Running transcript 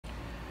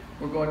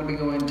We're going to be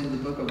going to the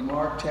book of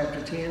Mark,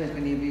 chapter 10. If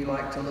any of you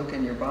like to look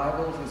in your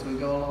Bibles as we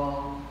go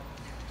along,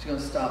 I'm just going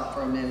to stop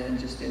for a minute and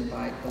just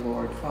invite the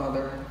Lord.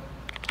 Father,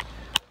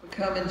 we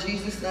come in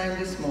Jesus' name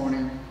this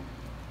morning.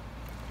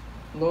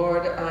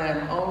 Lord, I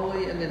am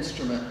only an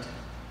instrument,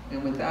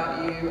 and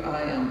without you,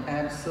 I am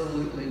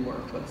absolutely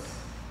worthless.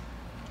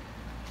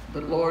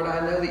 But Lord,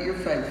 I know that you're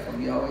faithful.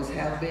 You always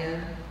have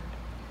been.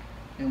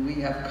 And we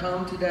have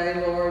come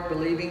today, Lord,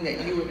 believing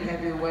that you would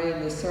have your way in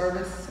this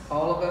service.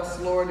 All of us,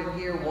 Lord, in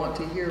here want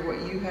to hear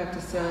what you have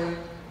to say.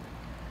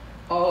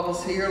 All of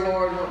us here,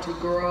 Lord, want to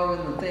grow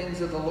in the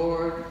things of the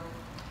Lord.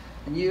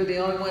 And you're the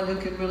only one who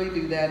can really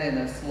do that in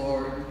us,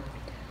 Lord.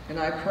 And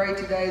I pray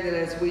today that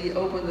as we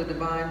open the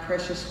divine,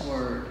 precious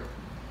word,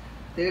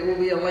 that it will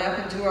be a lamp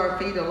unto our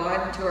feet, a light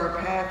unto our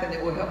path, and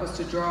it will help us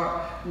to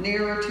draw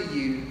nearer to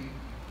you,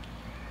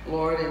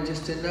 Lord, and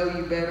just to know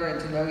you better and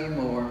to know you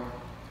more.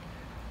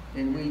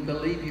 And we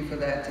believe you for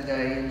that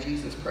today. In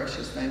Jesus'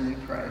 precious name we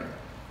pray.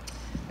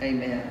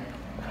 Amen.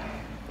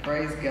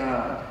 Praise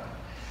God.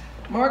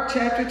 Mark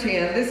chapter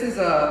 10. This is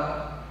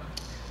a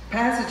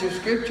passage of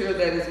scripture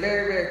that is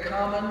very, very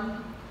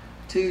common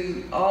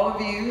to all of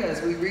you.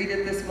 As we read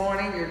it this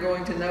morning, you're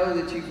going to know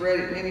that you've read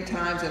it many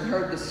times and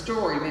heard the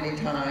story many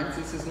times.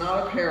 This is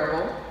not a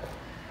parable.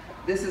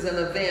 This is an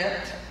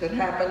event that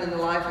happened in the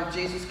life of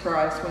Jesus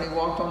Christ when he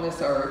walked on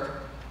this earth.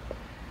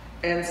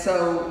 And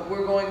so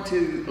we're going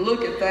to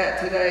look at that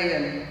today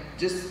and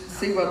just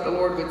see what the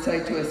Lord would say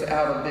to us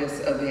out of this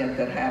event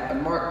that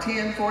happened. Mark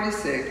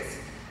 10:46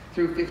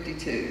 through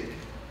 52.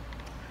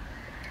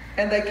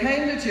 And they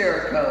came to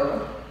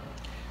Jericho,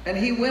 and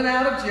he went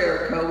out of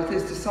Jericho with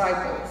his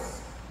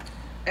disciples,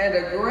 and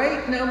a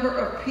great number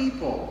of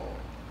people,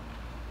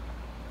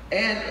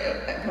 and,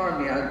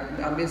 pardon me,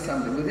 I missed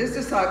something, with his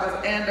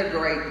disciples and a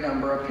great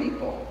number of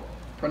people.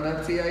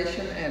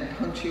 Pronunciation and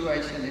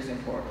punctuation is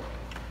important.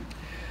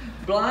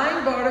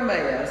 Blind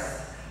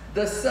Bartimaeus,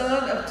 the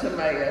son of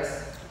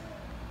Timaeus,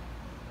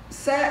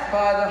 sat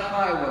by the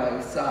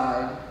highway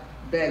side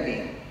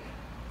begging.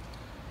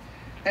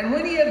 And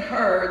when he had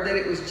heard that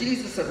it was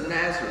Jesus of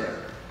Nazareth,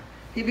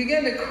 he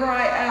began to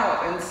cry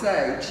out and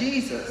say,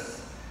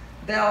 Jesus,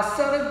 thou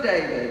son of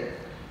David,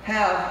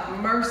 have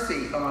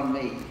mercy on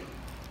me.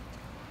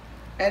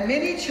 And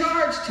many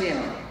charged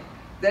him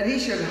that he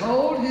should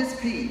hold his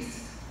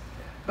peace.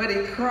 But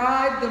he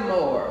cried the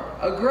more,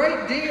 a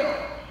great deal,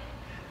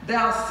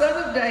 thou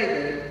son of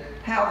David,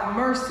 have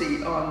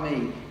mercy on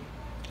me.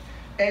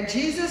 And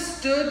Jesus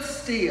stood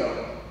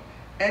still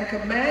and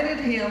commanded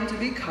him to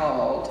be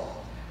called.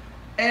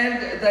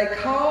 And they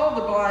called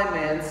the blind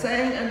man,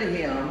 saying unto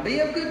him, Be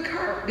of good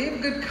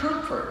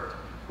comfort,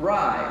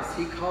 rise,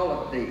 he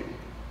calleth thee.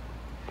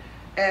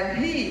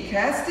 And he,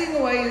 casting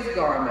away his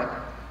garment,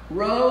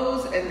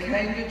 rose and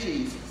came to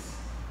Jesus.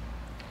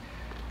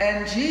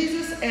 And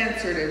Jesus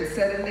answered and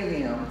said unto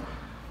him,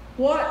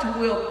 What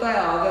wilt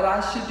thou that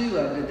I should do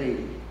unto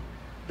thee?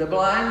 The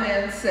blind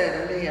man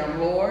said unto him,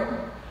 Lord,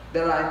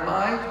 that I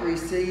might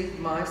receive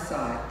my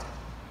sight.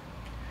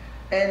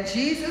 And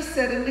Jesus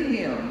said unto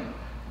him,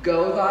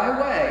 Go thy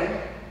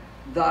way,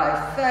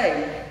 thy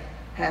faith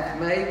hath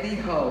made thee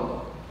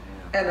whole.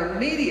 And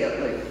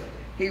immediately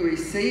he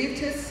received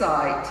his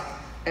sight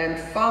and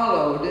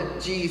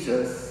followed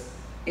Jesus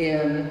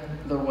in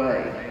the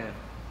way.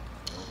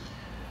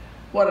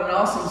 What an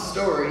awesome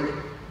story.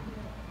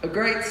 A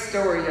great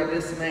story of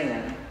this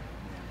man.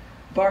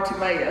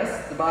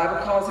 Bartimaeus, the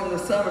Bible calls him the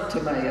son of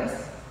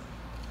Timaeus.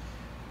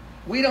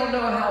 We don't know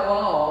how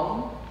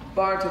long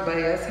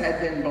Bartimaeus had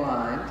been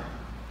blind.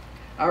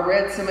 I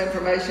read some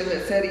information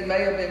that said he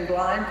may have been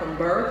blind from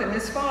birth, and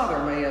his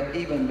father may have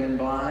even been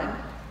blind.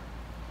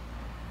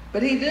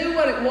 But he knew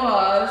what it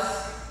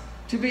was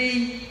to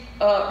be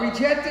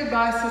rejected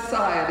by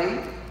society.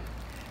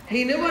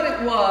 He knew what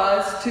it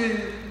was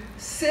to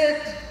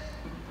sit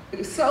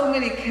so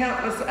many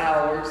countless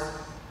hours,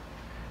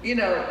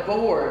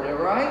 bored,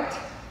 right?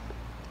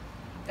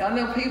 I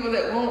know people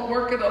that won't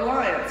work at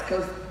Alliance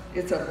because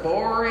it's a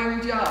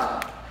boring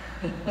job.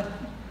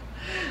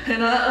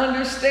 And I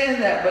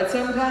understand that, but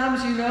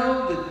sometimes,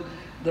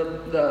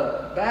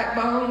 the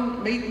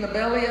backbone meeting the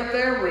belly up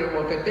there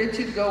will convince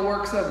you to go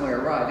work somewhere,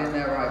 right? Isn't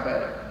that right,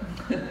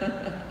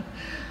 better?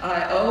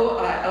 I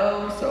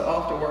owe, so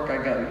off to work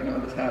I go.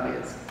 That's how it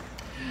is.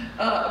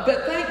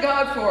 But thank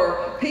God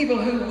for people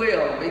who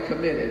will be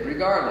committed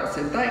regardless.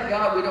 And thank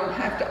God we don't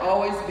have to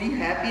always be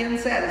happy and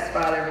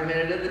satisfied every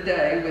minute of the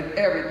day with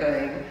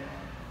everything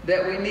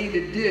that we need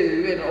to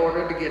do in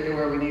order to get to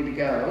where we need to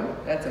go.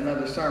 That's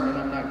another sermon.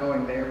 I'm not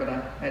going there, but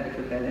I had to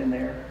put that in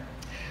there.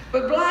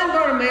 But blind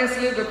Bartimaeus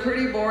lived a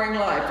pretty boring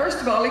life. First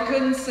of all, he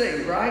couldn't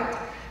see, right?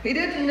 He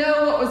didn't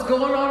know what was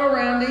going on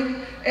around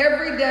him.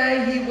 Every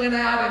day he went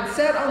out and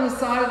sat on the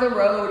side of the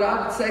road,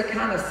 I would say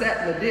kind of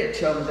sat in the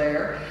ditch over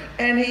there,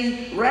 and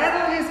he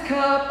rattled his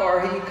cup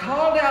or he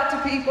called out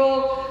to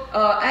people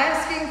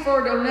asking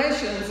for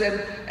donations,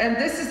 and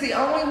this is the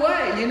only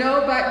way. You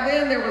know, back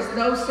then there was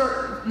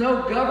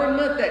no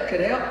government that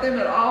could help them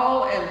at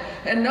all,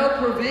 and no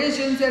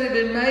provisions that had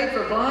been made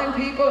for blind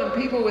people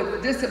and people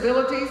with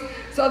disabilities.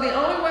 So the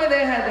only way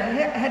they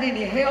had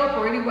any help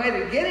or any way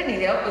to get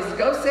any help was to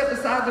go sit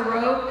beside the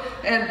road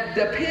and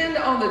depend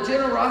on the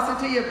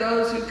generosity of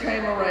those who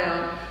came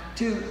around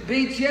to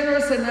be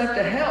generous enough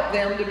to help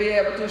them to be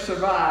able to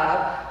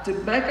survive, to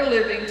make a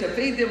living, to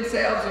feed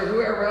themselves or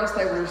whoever else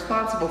they were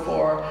responsible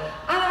for.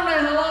 I don't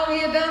know how long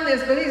he had done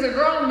this, but he's a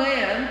grown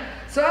man.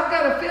 So I've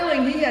got a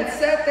feeling he had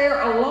sat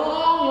there a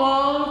long,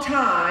 long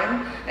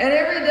time, and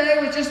every day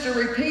was just a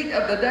repeat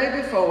of the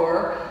day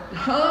before.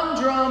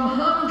 Humdrum,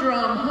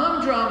 humdrum,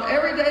 humdrum,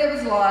 every day of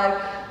his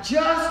life,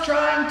 just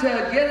trying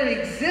to get an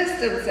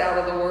existence out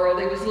of the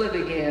world he was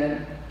living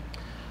in.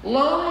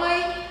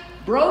 Lonely,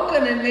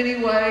 broken in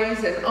many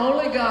ways, and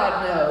only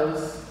God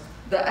knows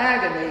the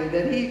agony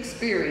that he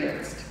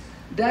experienced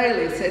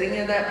daily sitting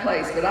in that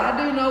place. But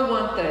I do know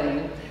one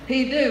thing.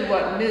 He knew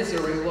what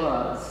misery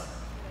was.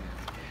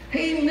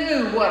 He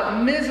knew what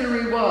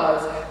misery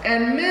was,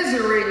 and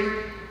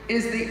misery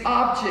is the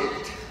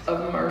object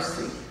of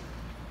mercy.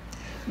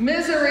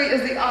 Misery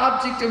is the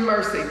object of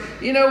mercy.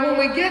 You know, when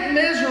we get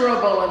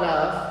miserable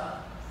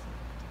enough,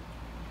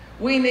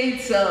 we need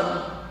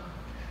some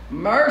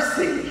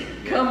mercy.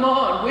 Come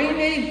on, we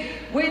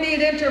need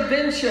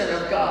intervention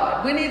of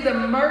God. We need the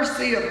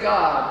mercy of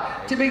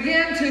God to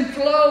begin to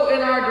flow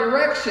in our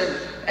direction.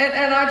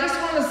 And I just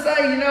want to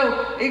say, you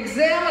know,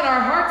 examine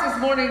our hearts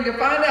this morning to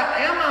find out,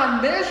 am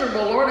I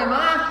miserable, Lord? Am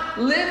I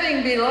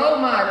living below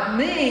my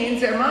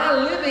means? Am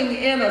I living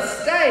in a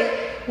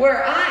state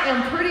where I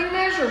am pretty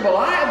miserable?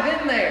 I have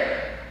been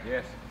there.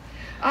 Yes.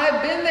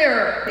 I've been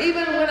there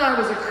even when I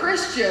was a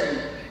Christian,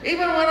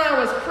 even when I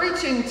was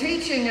preaching,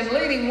 teaching, and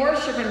leading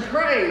worship and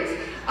praise.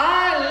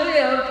 I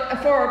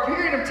lived for a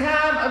period of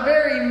time a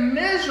very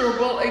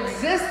miserable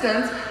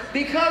existence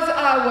because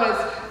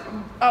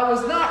I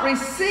was not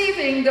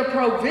receiving the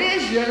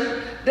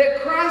provision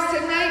that Christ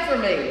had made for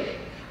me.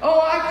 Oh,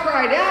 I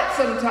cried out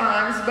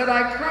sometimes, but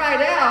I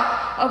cried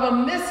out of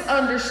a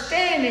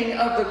misunderstanding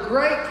of the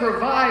great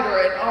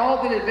provider and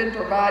all that had been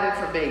provided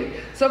for me.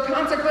 So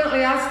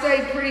consequently, I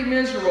stayed pretty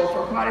miserable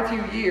for quite a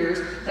few years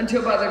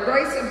until by the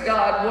grace of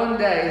God one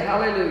day,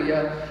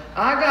 hallelujah,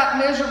 I got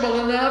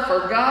miserable enough,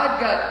 or God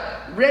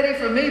got ready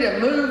for me to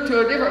move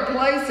to a different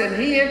place, and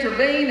he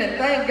intervened, and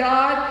thank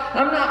God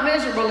I'm not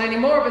miserable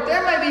anymore. But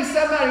there may be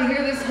somebody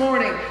here this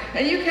morning,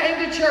 and you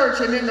came to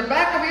church, and in the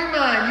back of your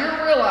mind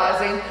you're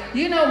realizing,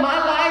 you know, my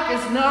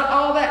life is not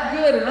all that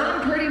good, and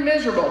I'm pretty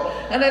miserable.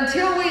 And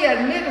until we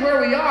admit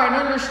where we are and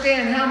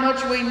understand how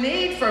much we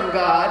need from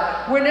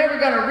God, we're never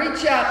going to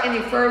reach out any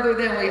further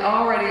than we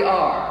already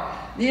are.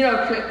 You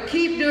know,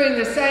 keep doing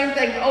the same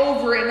thing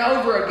over and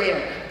over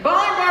again.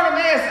 Blind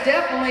Bartimaeus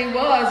definitely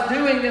was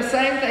doing the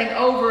same thing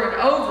over and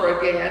over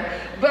again,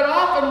 but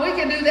often we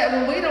can do that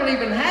when we don't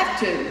even have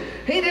to.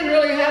 He didn't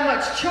really have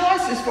much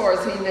choice as far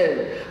as he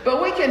knew,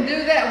 but we can do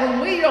that when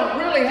we don't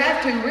really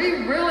have to.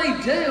 We really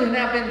do, and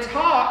have been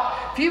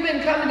taught. If you've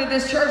been coming to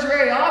this church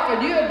very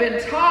often, you have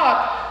been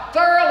taught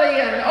thoroughly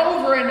and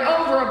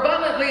over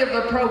abundantly of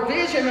the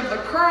provision of the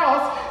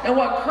cross and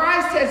what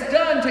Christ has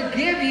done to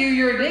give you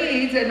your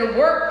needs and to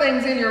work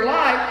things in your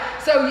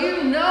life, so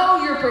you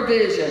know your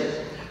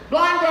provision.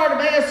 Blind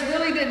Bartimaeus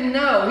really didn't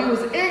know. He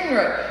was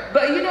ignorant.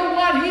 But you know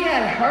what? He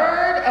had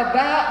heard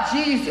about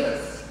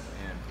Jesus.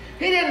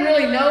 He didn't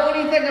really know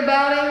anything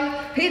about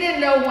him. He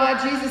didn't know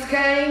why Jesus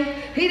came.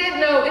 He didn't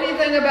know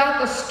anything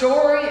about the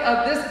story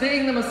of this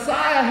being the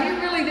Messiah.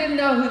 He really didn't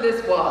know who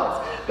this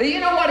was. But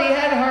you know what he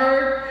had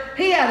heard?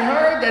 He had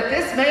heard that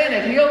this man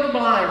had healed the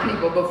blind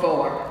people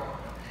before.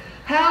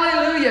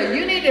 Hallelujah.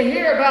 You need to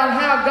hear about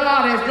how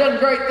God has done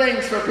great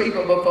things for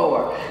people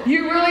before.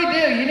 You really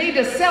do. You need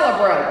to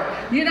celebrate.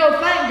 You know,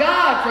 thank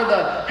God for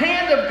the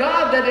hand of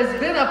God that has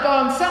been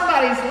upon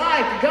somebody's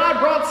life.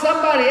 God brought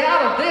somebody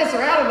out of this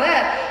or out of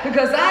that,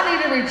 because I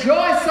need to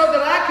rejoice so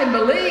that I can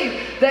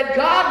believe that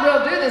God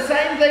will do the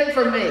same thing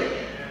for me.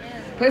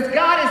 Because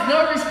God is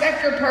no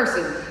respecter of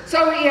person.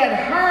 So he had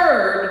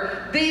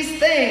heard these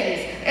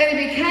things, and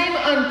he became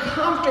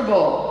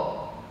uncomfortable.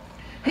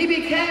 He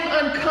became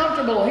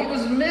uncomfortable. He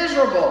was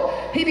miserable.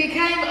 He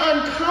became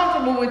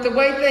uncomfortable with the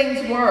way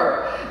things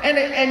were.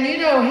 And you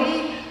know,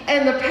 he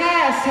in the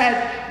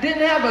past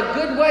didn't have a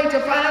good way to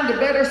find a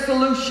better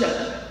solution.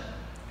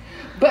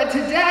 But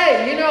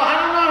today, you know, I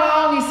don't know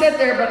how long he sat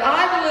there, but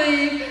I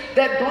believe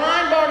that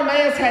blind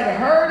Bartimaeus had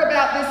heard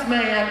about this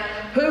man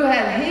who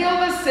had healed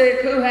the sick,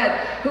 who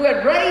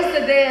had raised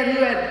the dead,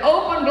 who had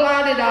opened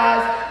blinded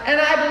eyes. And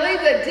I believe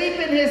that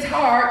deep in his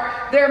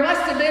heart, there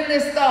must have been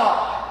this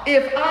thought: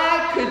 if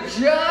I could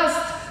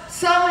just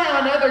somehow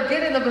or another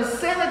get in the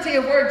vicinity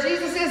of where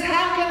Jesus is,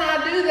 how can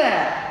I do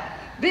that?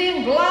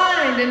 Being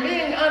blind and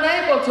being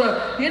unable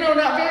to, you know,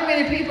 not very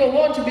many people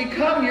want to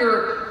become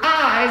your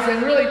eyes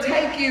and really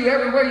take you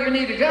everywhere you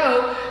need to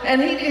go.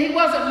 And he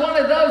wasn't one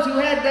of those who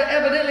had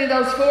evidently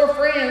those 4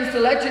 friends to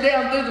let you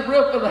down through the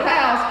roof of the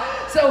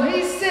house. So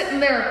he's sitting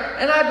there,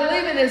 and I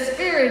believe in his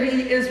spirit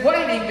he is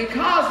waiting,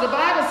 because the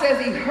Bible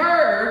says he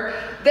heard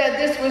that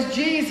this was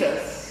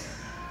Jesus.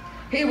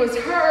 He had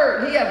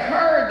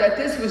heard that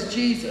this was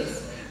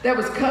Jesus that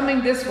was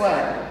coming this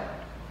way.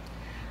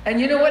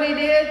 And you know what he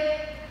did?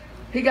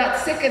 He got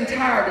sick and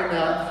tired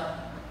enough.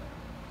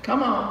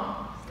 Come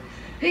on.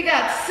 He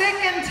got sick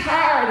and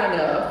tired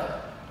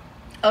enough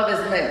of his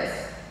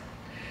mess.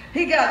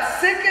 He got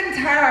sick and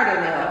tired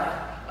enough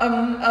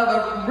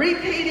of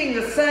repeating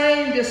the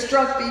same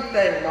destructive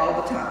thing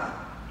all the time.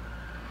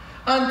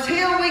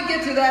 Until we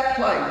get to that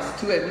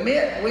place to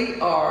admit we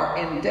are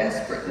in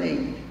desperate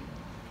need.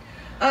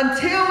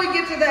 Until we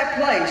get to that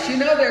place, you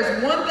know,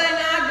 there's one thing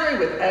I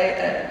agree with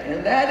AA,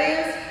 and that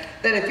is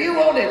that if you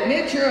won't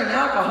admit you're an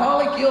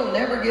alcoholic, you'll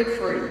never get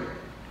free.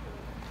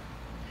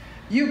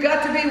 You've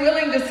got to be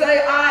willing to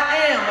say, I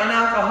am an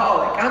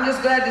alcoholic. I'm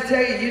just glad to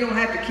tell you, you don't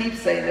have to keep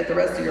saying it the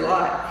rest of your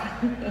life.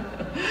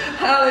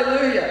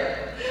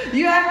 Hallelujah.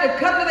 You have to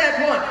come to that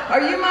point.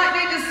 Or you might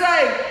need to say,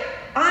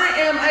 I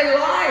am a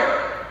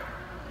liar.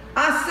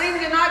 I seem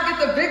to not get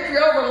the victory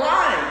over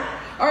lying.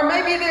 Or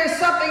maybe there's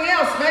something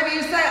else. Maybe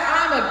you say,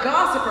 I'm a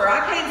gossiper.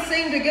 I can't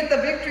seem to get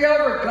the victory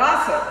over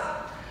gossip.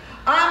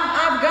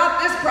 I've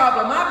got this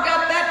problem. I've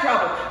got that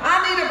problem.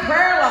 I need a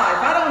prayer life.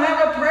 I don't have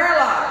a prayer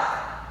life.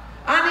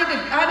 I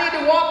need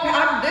to walk.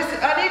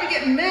 I need to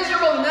get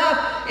miserable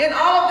enough in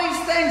all of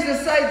these things to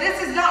say,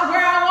 this is not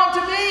where I want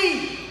to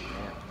be.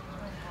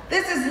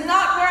 This is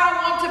not where I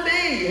want to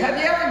be. Have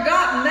you ever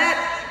gotten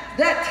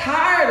that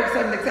tired of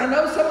something? I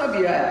know some of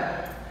you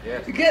have.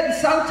 Yes. You're getting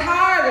so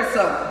tired of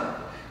something.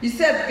 You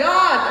said,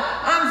 God,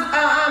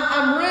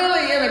 I'm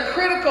really in a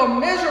critical,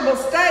 miserable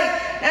state,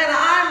 and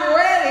I'm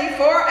ready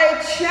for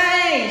a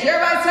change.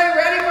 Everybody say,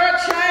 ready for a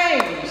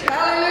change.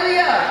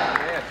 Hallelujah.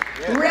 Yes,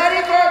 yes. Ready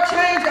for a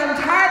change. I'm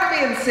tired of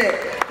being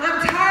sick.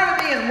 I'm tired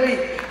of being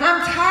weak. I'm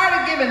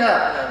tired of giving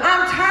up.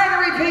 I'm tired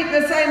of repeating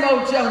the same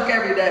old junk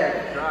every day.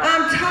 Right.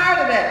 I'm tired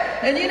of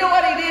that. And you know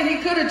what he did?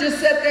 He could have just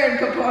sat there and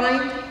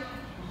complained.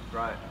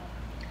 Right.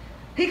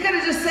 He could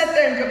have just sat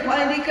there and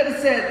complained. He could have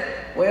said,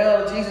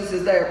 well, Jesus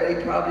is there, but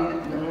he probably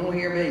won't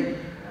hear me.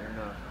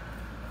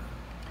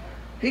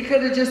 He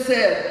could have just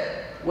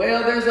said,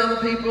 well, there's other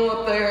people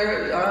up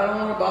there. I don't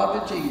want to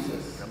bother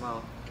Jesus. Come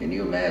on. Can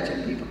you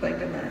imagine people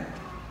thinking that?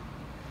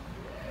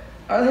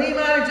 Or he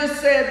might have just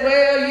said,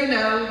 well, you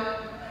know,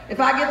 if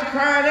I get to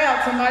crying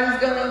out, somebody's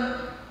going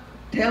to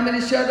tell me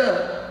to shut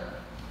up.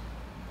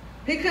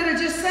 He could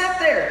have just sat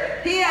there.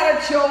 He had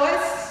a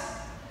choice,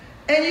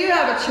 and you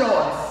have a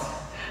choice,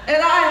 and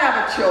I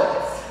have a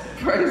choice.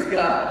 Praise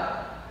God.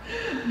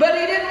 But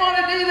he didn't want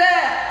to do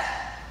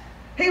that.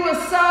 He was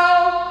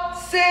so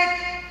sick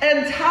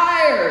and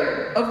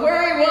tired of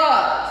where he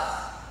was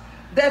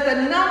that the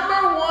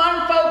number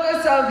one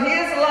focus of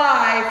his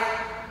life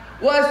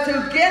was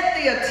to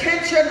get the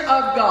attention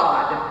of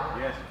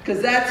God.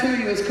 Because that's who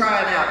he was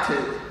crying out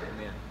to.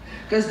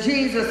 Because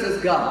Jesus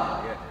is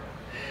God.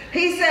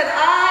 He said,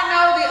 I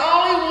know the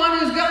only one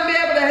who's going to be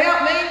able to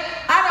help me.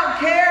 I don't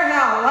care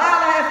how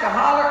loud I have to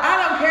holler. I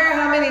don't care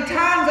how many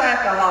times I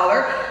have to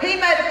holler. He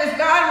made up his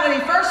mind when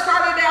he first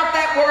started out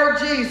that word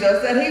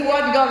Jesus that he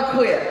wasn't going to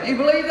quit. You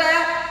believe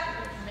that?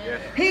 Yes.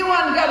 He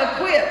wasn't going to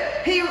quit.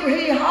 He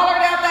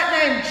hollered out that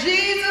name,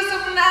 Jesus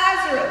of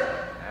Nazareth.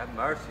 Have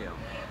mercy on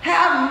me.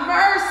 Have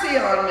mercy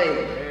on me.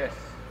 Yes.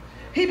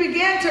 He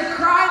began to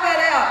cry that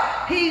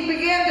out. He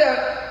began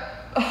to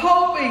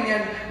hoping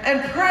and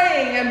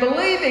praying and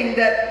believing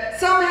that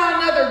somehow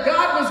or another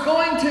God was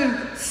going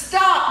to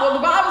stop. Well, the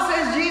Bible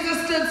says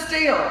Jesus stood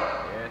still.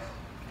 Yes.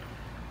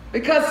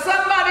 Because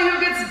somebody who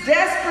gets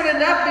desperate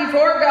enough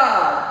before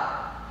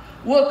God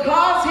will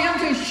cause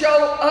him to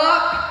show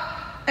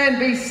up and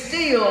be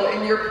still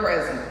in your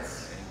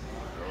presence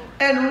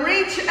and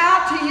reach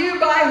out to you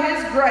by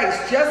his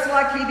grace, just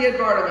like he did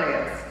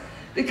Bartimaeus.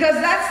 Because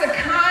that's the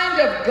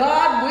kind of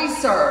God we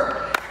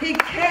serve. He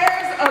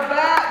cares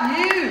about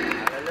you.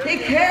 He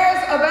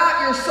cares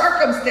about your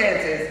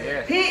circumstances.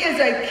 Yes. He is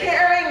a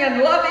caring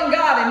and loving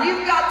God. And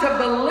you've got to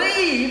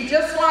believe,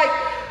 just like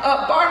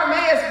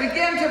Bartimaeus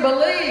began to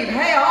believe,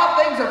 hey, all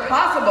things are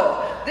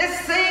possible. This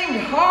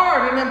seemed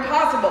hard and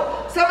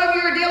impossible. Some of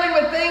you are dealing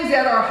with things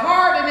that are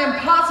hard and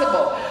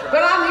impossible.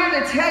 But I'm here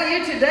to tell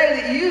you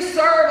today that you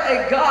serve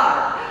a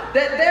God,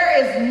 that there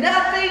is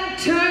nothing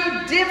too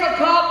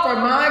difficult for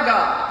my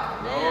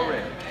God.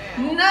 Glory.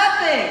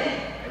 Nothing.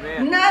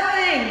 Amen.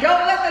 Nothing.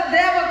 Don't let the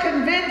devil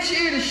convince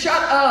you to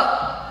shut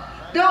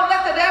up. Don't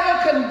let the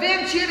devil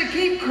convince you to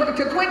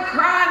quit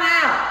crying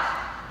out.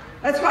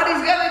 That's what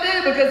he's going to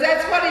do, because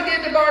that's what he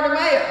did to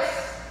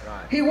Bartimaeus.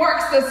 Right. He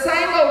works the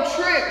same old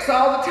tricks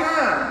all the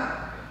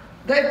time.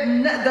 The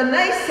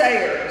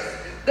naysayers,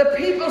 the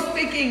people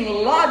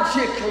speaking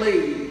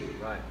logically.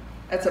 Right.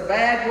 That's a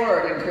bad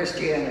word in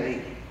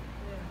Christianity.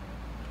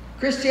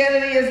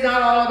 Christianity is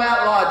not all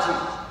about logic.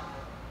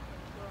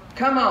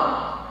 Come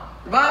on.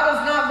 The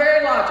Bible's not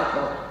very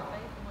logical.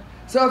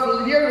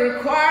 So if you're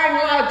requiring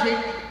logic,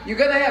 you're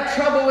going to have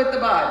trouble with the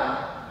Bible.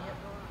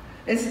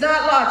 It's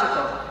not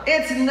logical.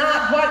 It's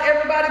not what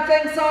everybody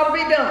thinks ought to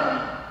be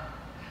done.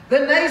 The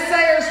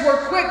naysayers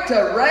were quick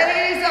to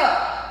raise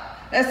up.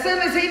 As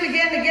soon as he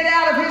began to get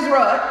out of his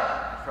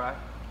rut,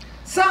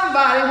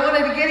 somebody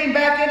wanted to get him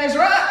back in his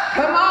rut.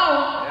 Come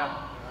on.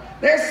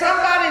 There's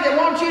somebody that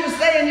wants you to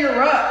stay in your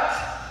rut.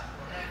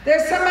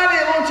 There's somebody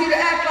that wants you to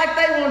act like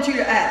they want you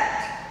to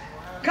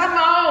act. Come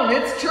on,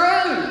 it's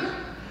true.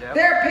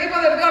 There are people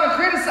that are going to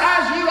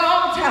criticize you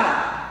all the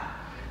time.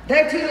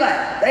 They're too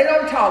loud. They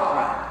don't talk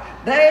right.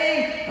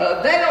 They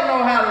don't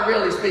know how to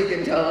really speak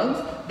in tongues.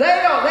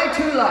 They're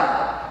too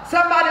loud.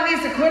 Somebody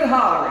needs to quit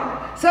hollering.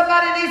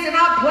 Somebody needs to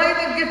not play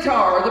the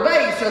guitar or the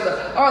bass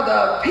or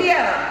the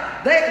piano.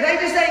 They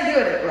just ain't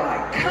doing it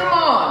right. Come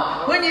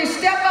on. When you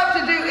step up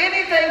to do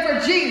anything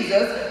for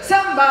Jesus,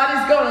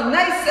 somebody's going to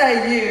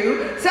naysay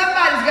you.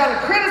 Somebody's got to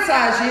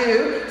criticize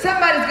you.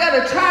 Somebody's got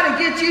to try to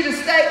get you to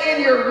stay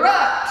in your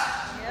rut.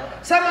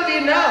 Some of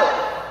you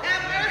know.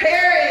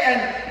 Perry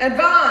and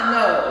Vaughn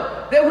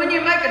know that when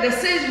you make a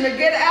decision to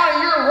get out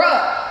of your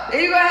rut,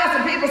 you're going to have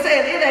some people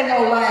saying, it ain't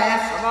going to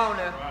last. Come on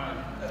now.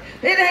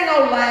 It ain't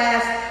going to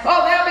last.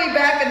 Oh, they'll be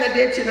back in the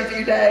ditch in a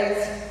few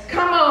days.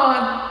 Come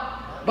on.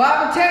 But I'm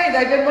going to tell you,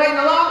 they've been waiting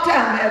a long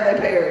time,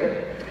 haven't they, Perry?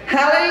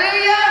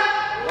 Hallelujah.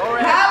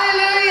 Glory.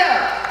 Hallelujah.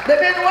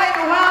 They've been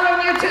waiting a while on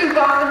you too,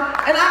 Vaughn,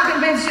 and I'm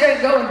convinced you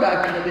ain't going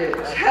back in the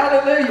ditch.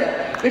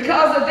 Hallelujah.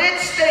 Because the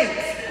ditch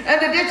stinks. And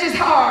the ditch is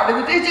hard,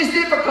 and the ditch is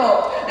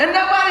difficult. And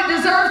nobody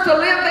deserves to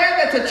live there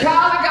that's a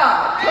child of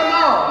God. Come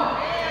on.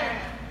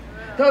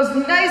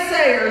 Those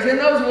naysayers and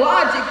those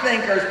logic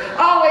thinkers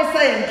always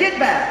saying, get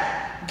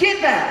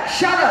back,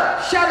 shut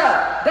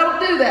up, don't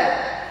do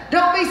that.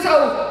 Don't be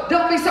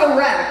so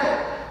radical.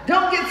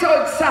 Don't get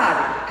so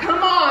excited.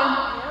 Come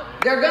on.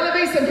 There are going to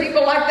be some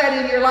people like that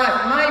in your life.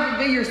 It might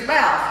even be your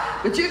spouse.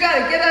 But you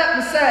got to get up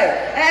and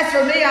say, as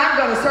for me, I'm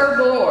going to serve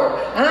the Lord.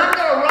 And I'm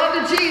going to run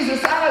to Jesus.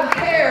 I don't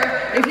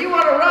care. If you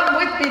want to run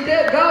with me,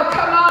 go,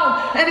 come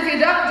on. And if you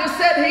don't, just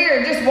sit here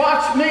and just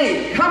watch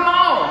me. Come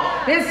on.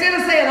 Instead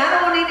of saying, I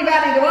don't want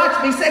anybody to watch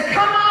me, say,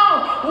 come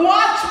on,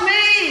 watch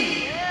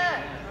me.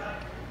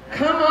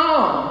 Come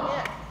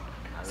on.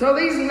 So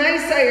these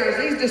naysayers,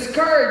 these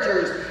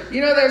discouragers,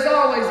 you know, there's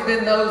always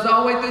been those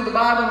all the way through the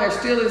Bible, and there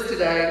still is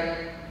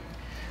today.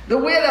 The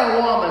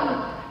widow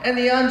woman and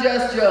the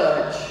unjust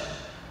judge,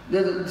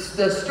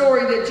 the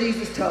story that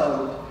Jesus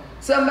told.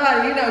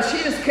 Somebody, you know,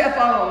 she just kept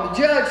on. The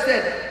judge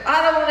said,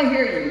 I don't want to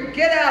hear you.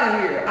 Get out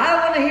of here. I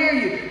don't want to hear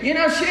you. You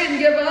know, she didn't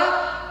give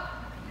up.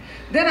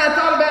 Then I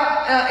thought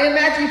about in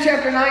Matthew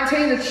chapter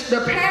 19,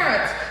 the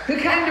parents who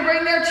came to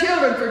bring their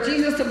children for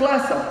Jesus to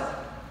bless them.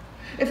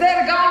 If they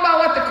had gone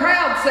by what the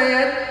crowd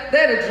said,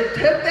 they'd have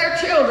took their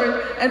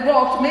children and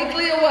walked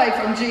meekly away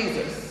from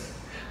Jesus.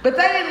 But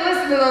they didn't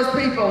listen to those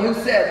people who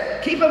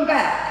said, keep them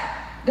back.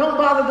 Don't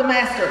bother the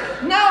master.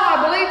 No,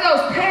 I believe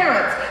those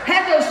parents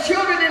had those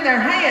children in their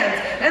hands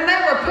and they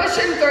were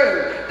pushing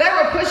through. They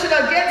were pushing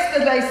against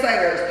the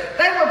naysayers.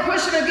 They were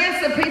pushing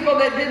against the people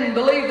that didn't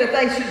believe that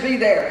they should be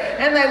there.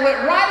 And they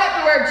went right up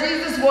to where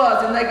Jesus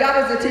was and they got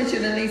his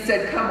attention and he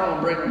said, come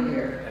on, bring him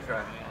here. That's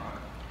right.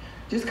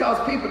 Just because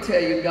people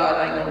tell you God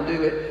ain't going to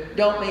do it,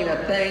 don't mean a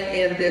thing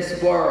in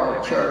this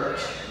world, church.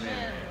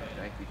 Amen.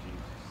 Thank you,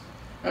 Jesus.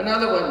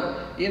 Another one,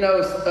 you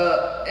know,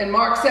 in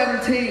Mark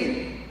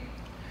 17,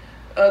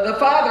 the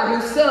father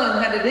whose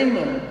son had a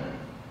demon.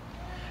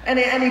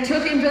 And he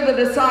took him to the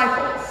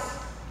disciples.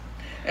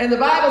 And the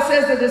Bible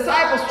says the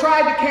disciples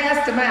tried to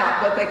cast him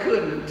out, but they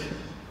couldn't.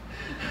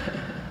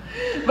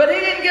 But he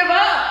didn't give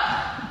up.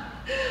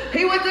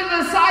 He went to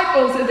the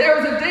disciples and there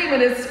was a demon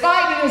that's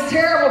fighting this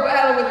terrible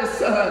battle with his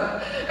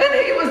son. And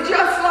he was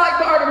just like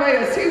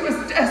Bartimaeus. He was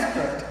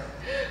desperate.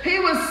 He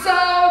was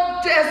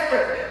so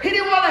desperate. He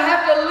didn't want to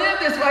have to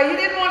live this way. He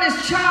didn't want his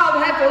child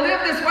to have to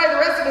live this way the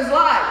rest of his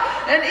life.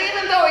 And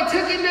even though he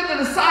took him to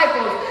the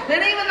disciples,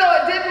 and even though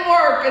it didn't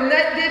work and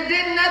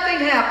nothing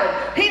happened,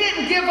 he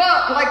didn't give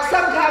up like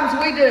sometimes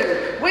we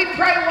do. We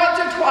pray once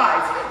or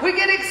twice. We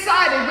get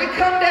excited. We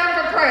come down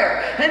for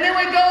prayer. And then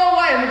we go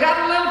away and we got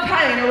a little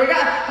pain or we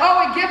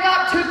give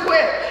up too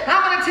quick.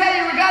 I'm going to tell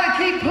you, we got to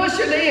keep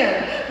pushing in.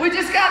 We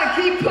just got to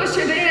keep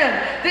pushing in.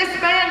 This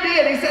man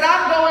did. He said,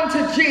 I'm going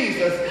to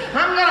Jesus.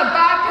 I'm going to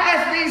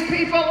bypass these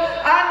people.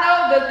 I know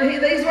that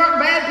these weren't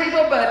bad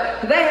people,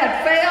 but they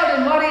had failed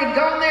in what he had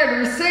gone there to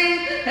receive,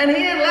 and he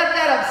didn't let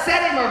that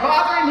upset him or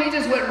bother him. He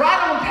just went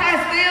right on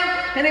past them,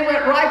 and he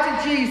went right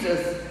to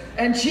Jesus.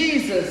 And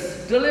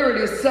Jesus delivered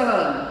his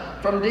son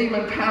from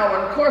demon power.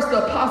 And of course,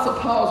 the Apostle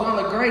Paul is one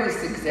of the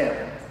greatest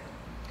examples.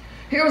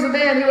 Here was a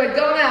man who had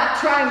gone out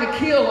trying to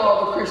kill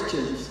all the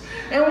Christians.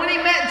 And when he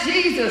met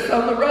Jesus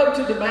on the road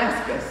to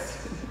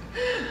Damascus,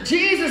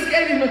 Jesus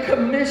gave him a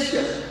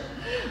commission.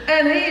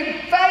 And he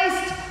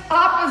faced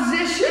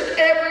opposition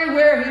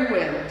everywhere he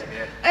went.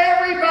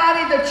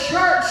 Everybody, the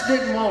church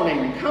didn't want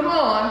him. Come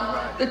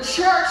on. The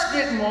church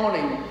didn't want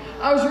him.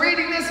 I was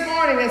reading this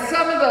morning that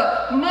some of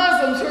the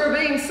Muslims who are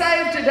being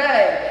saved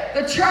today,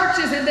 the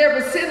churches in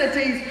their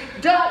vicinities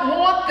don't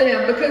want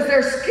them because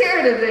they're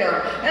scared of them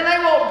and they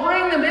won't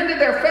bring them into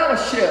their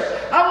fellowship.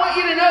 I want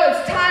you to know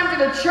it's time for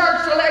the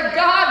church to let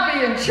God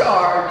be in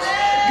charge.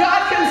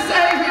 God can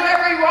save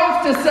whoever He wants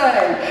to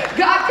save.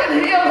 God can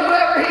heal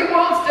whoever He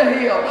wants to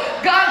heal.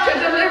 God can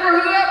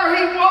deliver whoever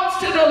He wants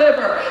to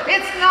deliver.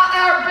 It's not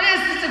our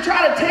business to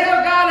try to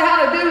tell God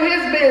how to do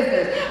His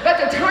business, but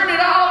to turn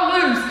it all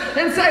loose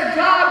and say,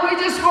 God, we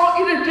just want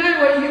you to do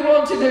what you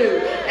want to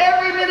do.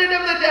 Every minute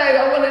of the day,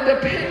 I want to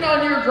depend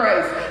on your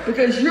grace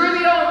because you're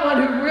the only one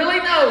who really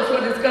knows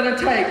what it's going to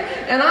take.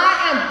 And I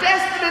am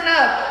desperate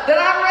enough that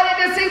I'm ready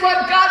to see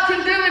what God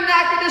can do in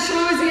Natchitoches,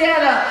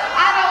 Louisiana.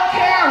 I don't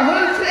care who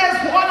says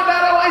what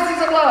about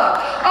Oasis of Love.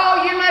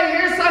 Oh, you may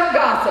hear some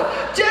gossip.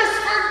 Just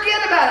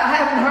forget about it. I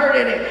haven't heard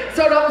any,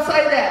 so don't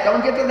say that.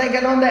 Don't get to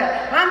thinking on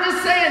that. I'm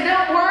just saying,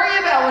 don't worry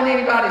about what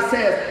anybody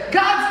says.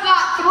 God's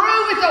not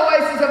through with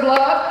Oasis of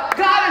Love.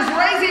 God is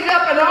raising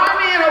up an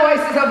army in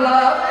Oasis of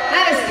Love,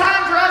 and it's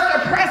time for us to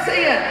press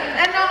in.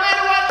 And no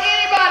matter what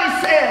anybody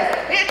says,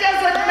 it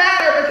doesn't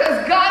matter because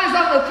God is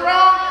on the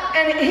throne,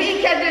 and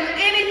He can do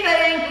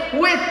anything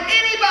with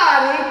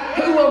anybody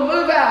who will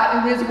move out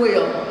in His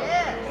will.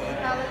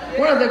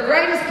 One of the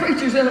greatest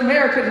preachers in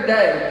America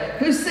today,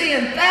 who's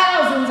seeing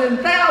thousands and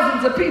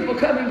thousands of people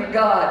coming to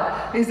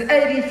God, is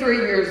 83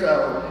 years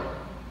old.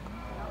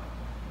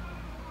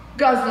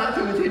 God's not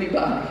through with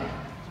anybody.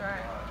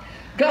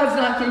 God's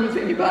not through with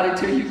anybody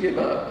till you give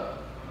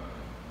up.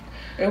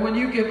 And when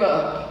you give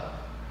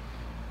up,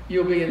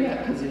 you'll be in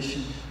that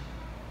position.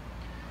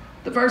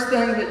 The first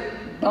thing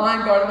that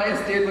blind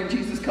Bartimaeus did when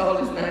Jesus called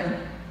his name,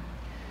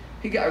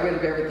 he got rid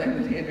of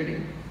everything that hindered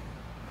him.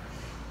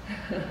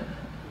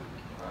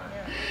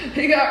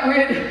 He got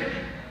rid.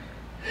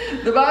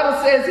 The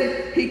Bible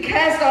says he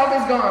cast off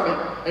his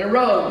garment and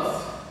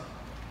arose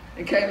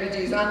and came to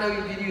Jesus. I know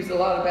you could use a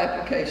lot of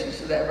applications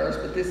to that verse,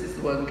 but this is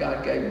the one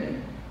God gave me.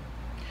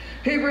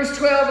 Hebrews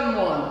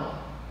 12:1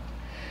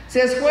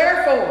 says,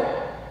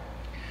 wherefore,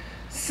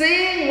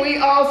 seeing we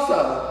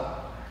also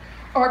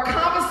are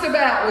compassed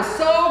about with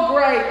so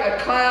great a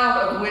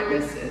cloud of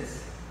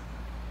witnesses,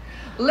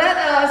 let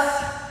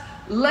us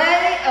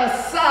lay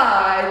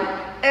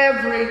aside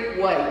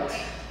every weight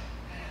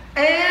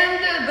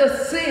and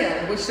the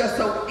sin which does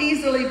so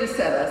easily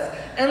beset us,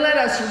 and let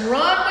us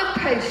run with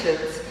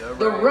patience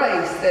the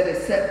race that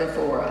is set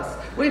before us.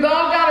 We've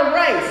all got a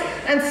race,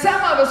 and some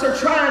of us are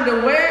trying to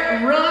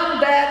run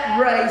that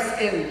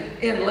race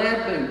in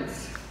lead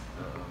boots.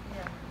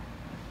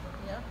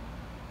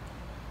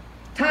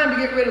 Time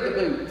to get rid of the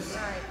boots.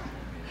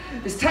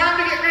 It's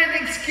time to get rid of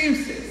the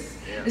excuses.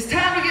 It's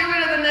time to get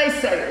rid of the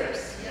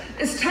naysayers.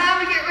 It's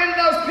time to get rid of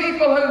those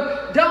people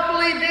who don't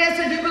believe this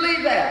or do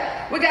believe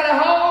that. We got a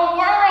whole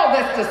world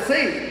that's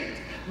deceived.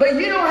 But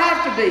you don't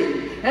have to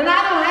be. And I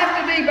don't have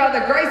to be by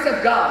the grace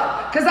of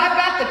God. Because I've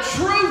got the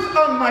truth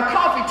on my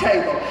coffee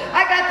table.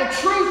 I got the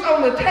truth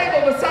on the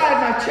table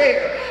beside my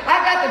chair. I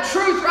got the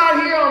truth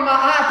right here on my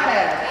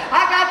iPad.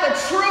 I got the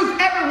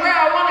truth everywhere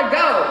I want to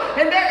go.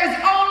 And there is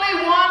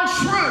only one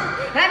truth.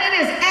 And it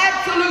is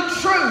absolute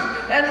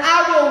truth. And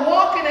I will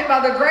walk in it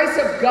by the grace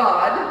of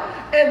God.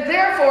 And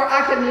therefore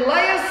I can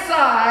lay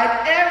aside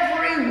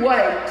every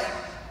weight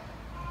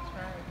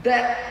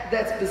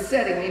that's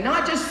besetting me.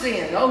 Not just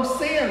sin. Those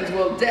sins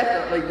will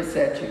definitely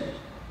beset you.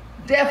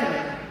 Definitely.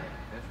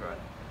 That's right.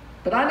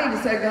 But I need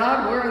to say,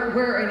 God,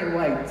 where are any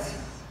weights?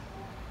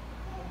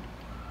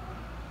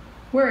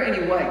 Where are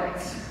any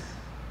weights?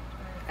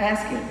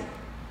 Ask Him.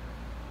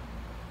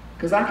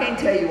 Because I can't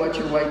tell you what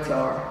your weights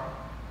are.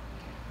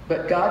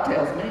 But God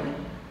tells me.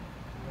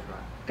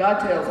 God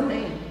tells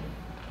me.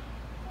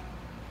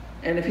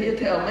 And if He'll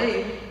tell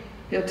me,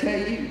 He'll tell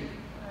you.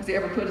 Has He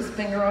ever put His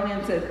finger on you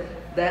and said,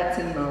 that's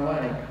in my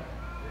way?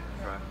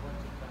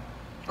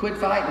 Quit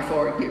fighting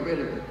for it. Get rid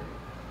of it.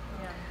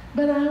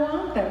 But I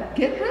want that.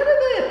 Get rid of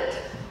it.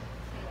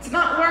 It's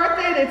not worth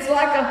it.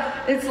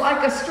 It's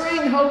like a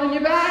string holding you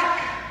back.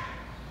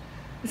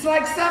 It's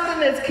like something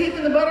that's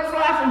keeping the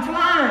butterfly from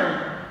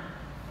flying.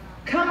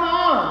 Come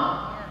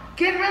on.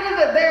 Get rid of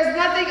it. There's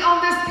nothing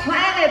on this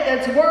planet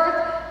that's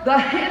worth the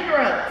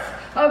hindrance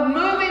of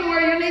moving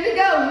where you need to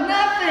go.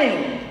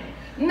 Nothing.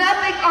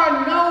 Nothing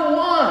or no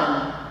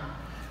one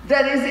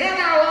that is in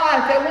our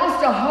life that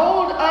wants to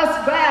hold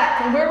us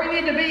back from where we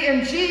need to be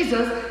in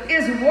Jesus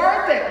is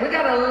worth it. We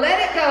got to let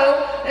it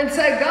go and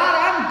say, God,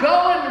 I'm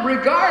going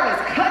regardless.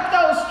 Cut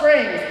those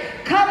strings.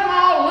 Cut them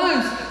all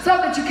loose so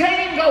that you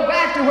can't even go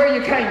back to where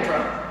you came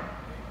from.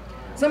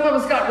 Some of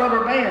us got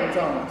rubber bands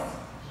on us.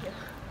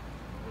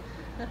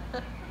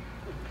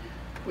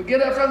 We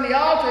get up from the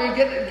altar, you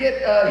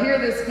hear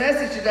this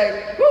message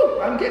today.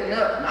 Woo, I'm getting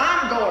up.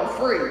 I'm going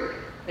free.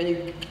 And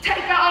you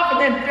take off and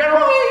then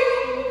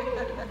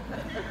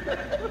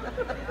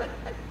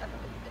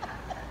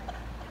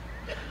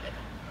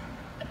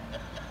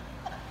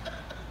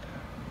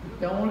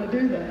don't want to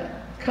do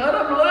that. Cut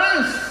them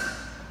loose.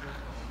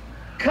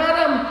 Cut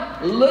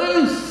them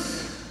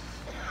loose.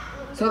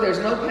 So there's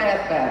no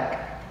path back.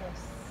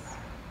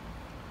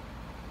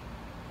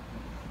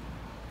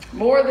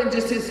 More than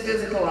just his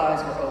physical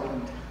eyes were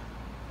opened.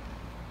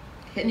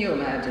 Can you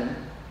imagine?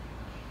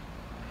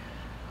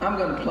 I'm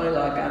going to play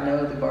like I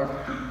know the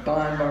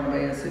blind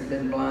Bartimaeus had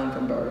been blind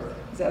from birth.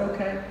 Is that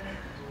okay?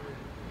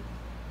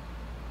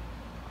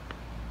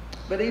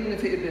 But even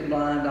if he had been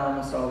blind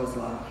almost all his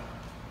life,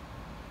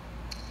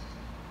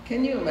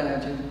 can you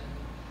imagine?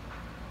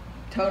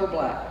 Total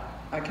black.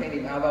 I can't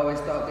even. I've always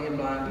thought being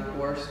blind would be the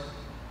worst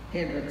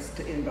hindrance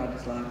to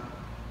anybody's life.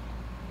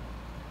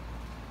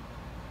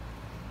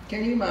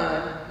 Can you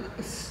mind?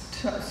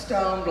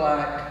 Stone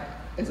black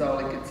is all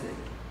he could see.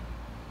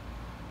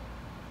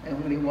 And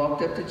when he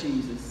walked up to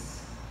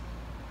Jesus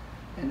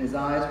and his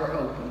eyes were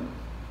open,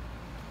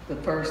 the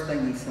first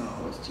thing he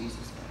saw was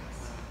Jesus'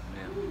 face.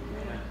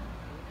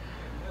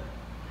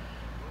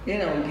 Yeah. You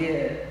don't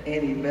get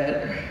any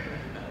better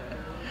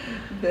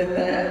than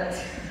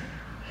that.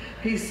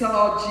 He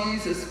saw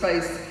Jesus'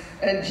 face,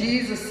 and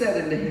Jesus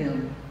said unto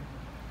him,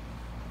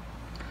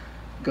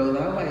 Go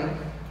thy way,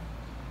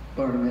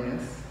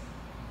 Bartimaeus.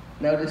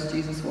 Notice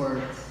Jesus'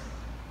 words.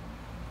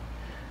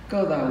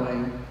 Go thy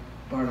way,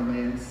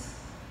 Bartimaeus.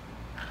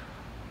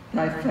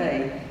 Thy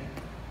faith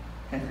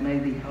hath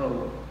made thee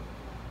whole.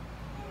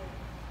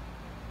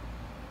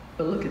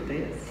 But look at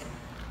this.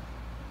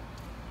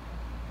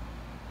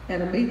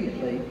 And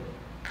immediately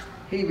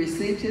he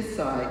received his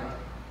sight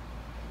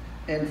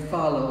and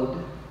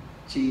followed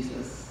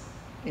Jesus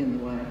in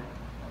the way. Amen.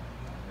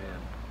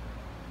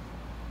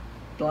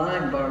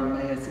 Blind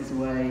Bartimaeus'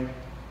 way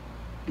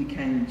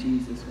became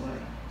Jesus' way.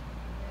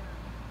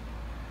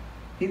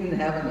 He didn't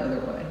have another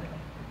way.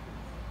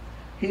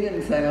 He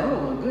didn't say, oh,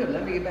 well, good,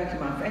 let me get back to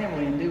my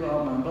family and do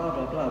all my blah,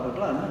 blah, blah, blah,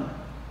 blah. No.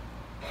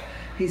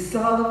 He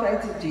saw the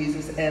face of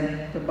Jesus,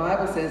 and the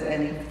Bible says,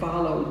 and he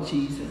followed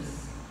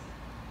Jesus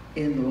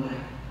in the way.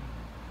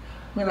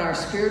 When our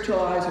spiritual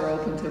eyes are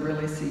open to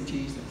really see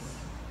Jesus.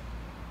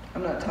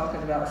 I'm not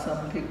talking about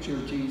some picture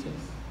of Jesus.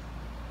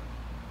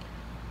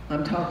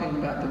 I'm talking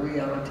about the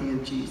reality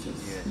of Jesus,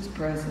 yes. His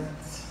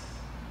presence.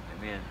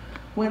 Amen.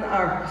 When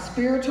our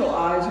spiritual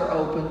eyes are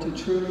open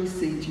to truly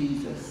see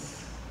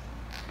Jesus,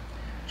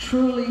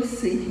 truly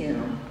see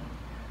him,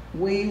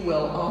 we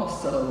will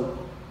also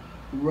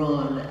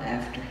run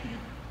after him.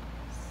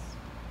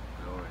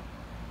 Glory.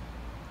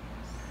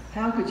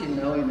 How could you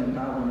know him and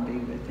not want to be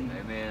with him?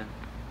 Amen.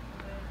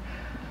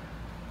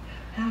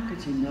 How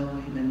could you know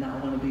him and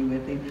not want to be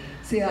with him?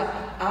 See,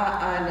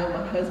 I know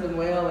my husband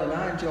well, and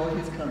I enjoy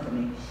his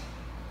company.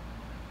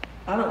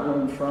 I don't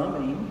run from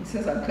him. He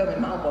says, I'm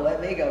coming home. Well,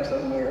 let me go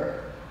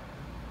somewhere.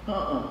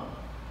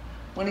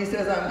 When he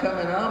says, I'm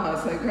coming home,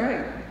 I say,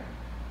 great.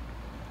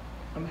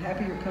 I'm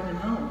happy you're coming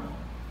home.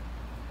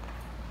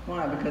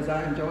 Why? Because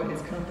I enjoy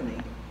his company.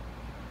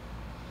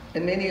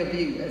 And many of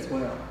you as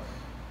well.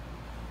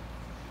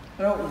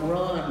 I don't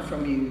run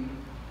from you.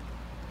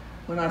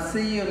 When I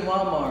see you in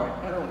Walmart,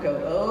 I don't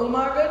go, oh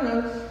my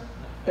goodness,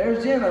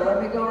 there's Jenna,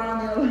 let me go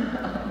around the other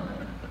aisle.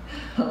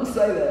 I don't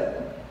say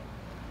that.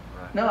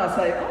 Right. No, I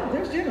say, oh,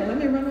 there's Jenna, let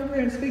me run over there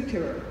and speak to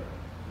her.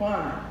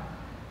 Why?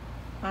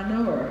 I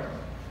know her,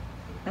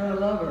 and I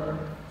love her,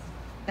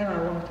 and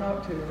I want to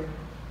talk to her.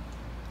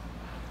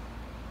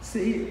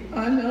 See,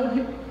 I know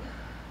him.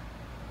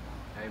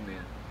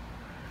 Amen.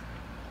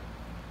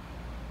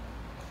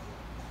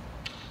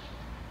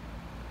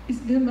 He's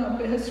been my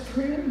best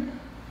friend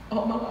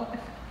all my life.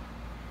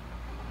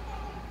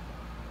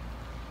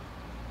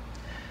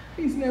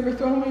 He's never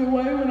thrown me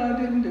away when I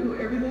didn't do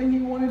everything he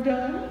wanted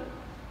done.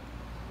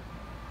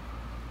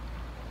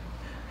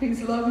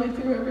 He's loved me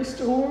through every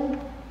storm.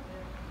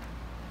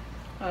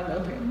 I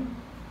know him.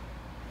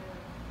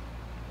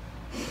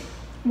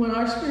 When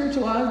our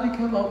spiritual eyes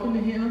become open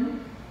to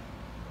him,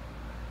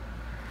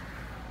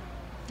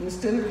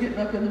 instead of getting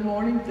up in the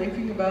morning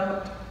thinking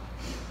about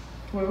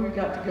where we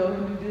got to go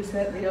and do this,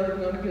 that, and the other,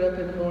 we're going to get up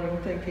in the morning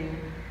thinking,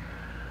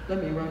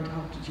 let me run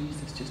talk to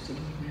Jesus just a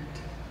little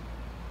bit.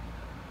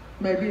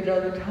 Maybe at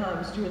other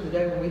times during the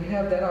day when we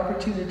have that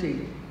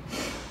opportunity.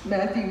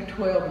 Matthew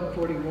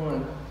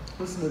 12:41.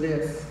 Listen to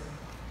this.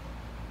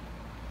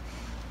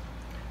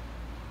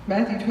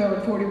 Matthew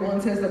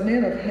 12:41 says, the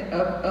men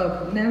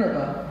of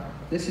Nineveh,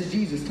 this is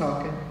Jesus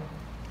talking,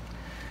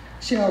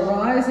 shall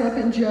rise up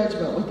in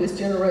judgment with this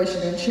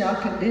generation and shall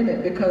condemn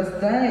it, because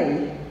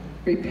they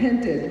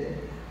repented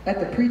at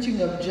the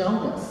preaching of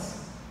Jonas.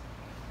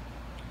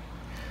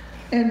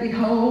 And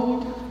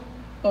behold,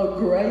 a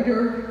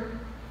greater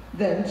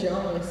than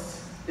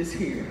Jonas is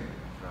here.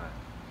 Right.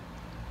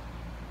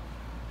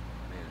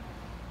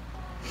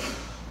 Amen.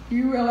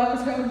 You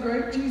realize how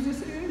great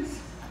Jesus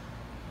is?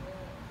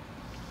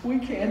 We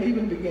can't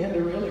even begin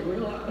to really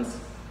realize.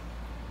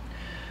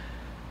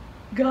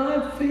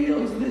 God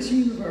fills this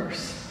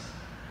universe.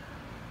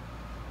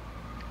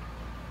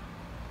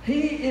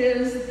 He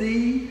is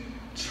the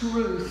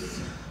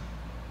truth.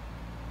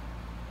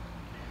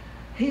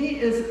 He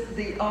is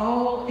the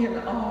all in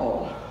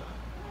all.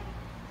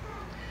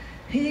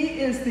 He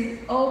is the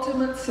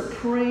ultimate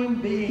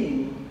supreme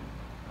being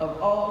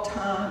of all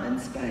time and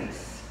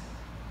space.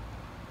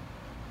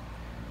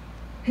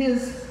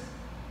 His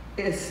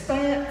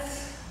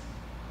expanse,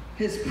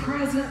 his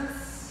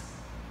presence,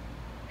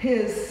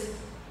 his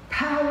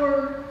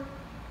power,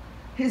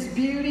 his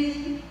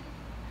beauty,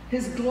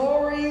 his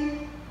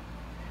glory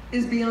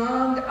is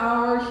beyond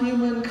our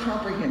human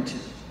comprehension.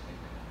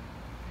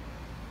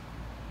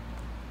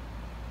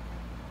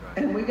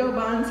 And we go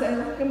by and say,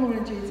 good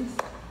morning, Jesus.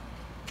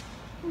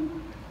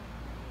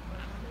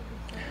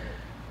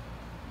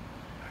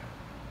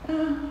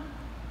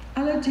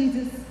 I love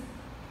Jesus.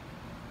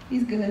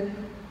 He's good.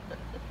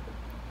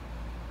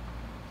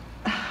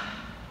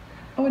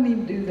 I wouldn't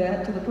even do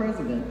that to the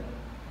president.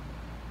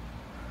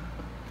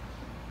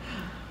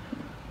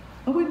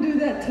 I wouldn't do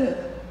that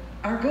to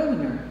our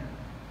governor.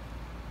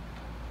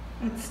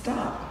 I'd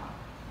stop.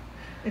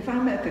 If I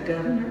met the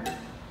governor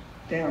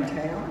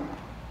downtown,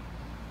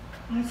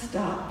 I'd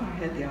stop if I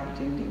had the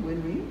opportunity,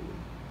 wouldn't you?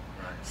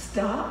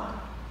 Stop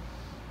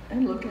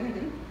and look at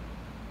him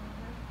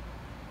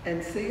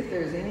and see if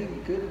there's any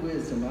good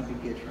wisdom I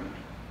could get from him.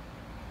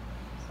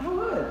 I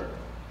would.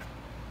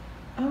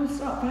 I would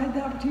stop if I had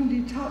the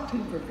opportunity to talk to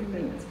him for a few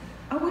minutes.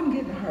 I wouldn't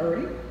get in a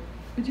hurry.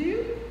 Would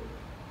you?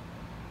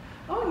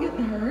 I wouldn't get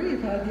in a hurry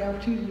if I had the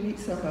opportunity to meet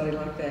somebody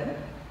like that.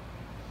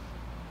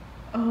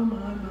 Oh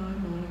my.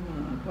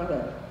 What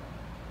a,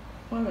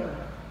 I don't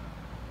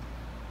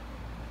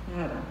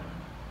know.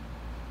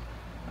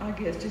 I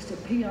guess just a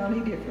peony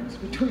difference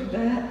between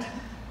that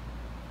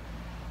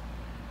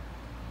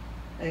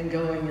and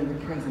going in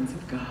the presence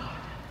of God.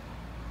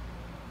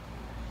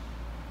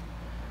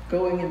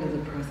 Going into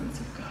the presence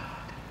of God.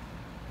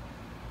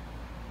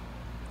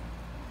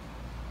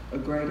 A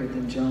greater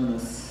than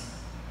Jonas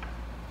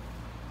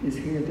is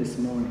here this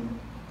morning.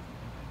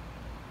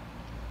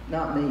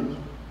 Not me,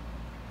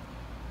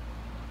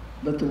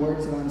 but the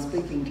words that I'm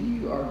speaking to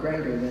you are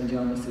greater than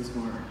Jonas's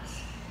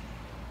words,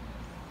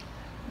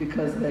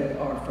 because they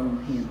are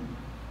from him,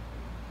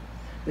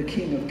 the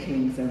King of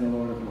Kings and the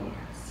Lord of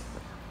Lords.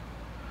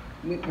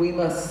 We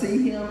must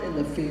see him in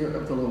the fear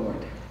of the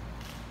Lord.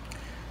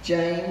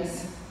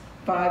 James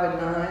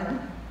 5:9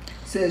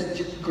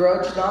 says,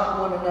 grudge not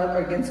one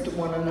another against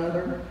one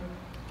another,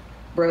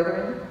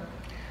 brethren,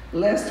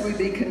 lest we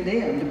be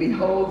condemned.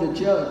 Behold, the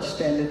judge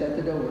standeth at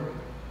the door.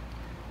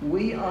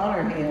 We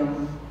honor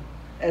him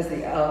as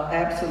the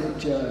absolute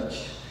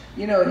judge.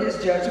 You know,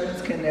 his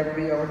judgments can never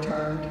be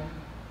overturned.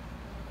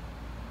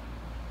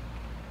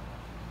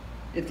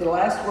 If the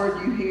last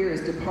word you hear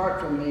is, depart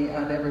from me,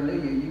 I never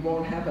knew you, you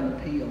won't have an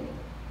appeal.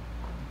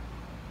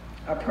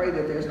 I pray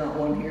that there's not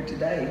one here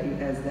today who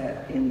has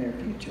that in their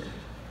future.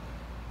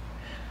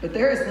 But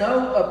there is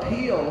no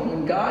appeal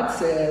when God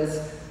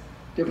says,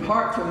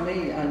 depart from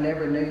me, I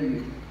never knew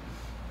you.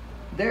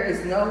 There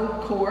is no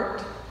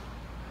court,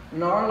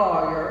 nor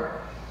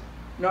lawyer,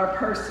 nor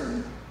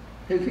person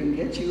who can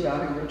get you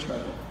out of your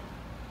trouble.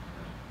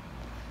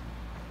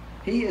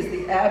 He is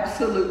the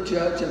absolute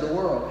judge of the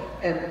world.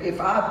 And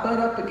if I butt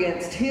up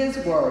against his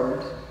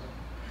word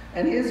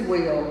and his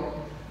will,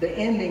 the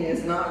ending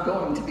is not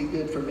going to be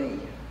good for me.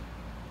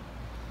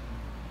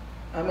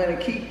 I'm going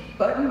to keep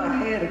butting my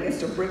head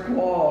against a brick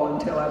wall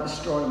until I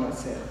destroy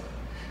myself.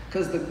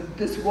 Because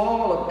this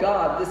wall of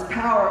God, this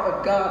power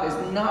of God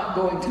is not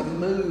going to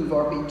move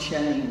or be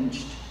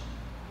changed.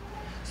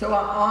 So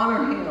I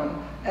honor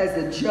him as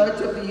the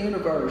judge of the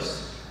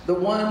universe, the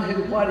one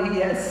who what he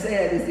has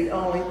said is the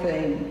only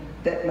thing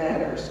that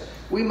matters.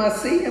 We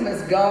must see him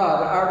as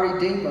God, our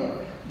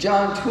Redeemer.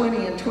 John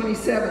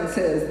 20:27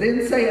 says,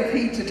 then saith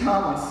he to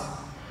Thomas,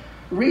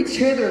 reach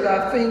hither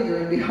thy finger,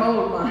 and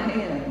behold my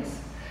hands.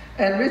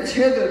 And reach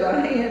hither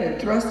thy hand,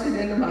 and thrust it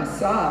into my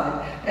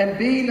side. And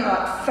be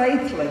not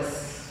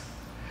faithless,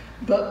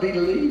 but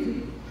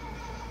believing.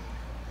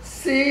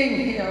 Seeing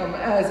him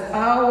as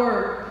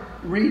our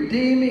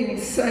redeeming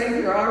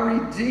Savior, our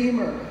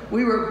Redeemer.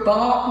 We were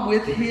bought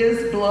with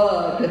his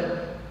blood.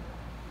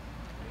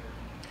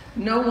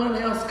 No one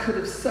else could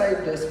have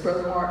saved us.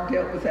 Brother Mark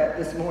dealt with that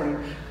this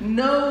morning.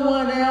 No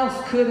one else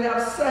could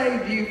have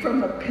saved you from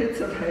the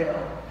pits of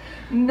hell.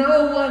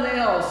 No one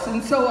else.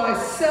 And so I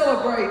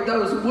celebrate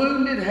those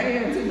wounded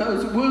hands and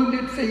those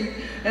wounded feet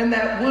and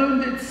that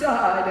wounded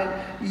side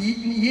and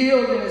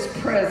yield in his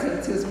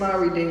presence as my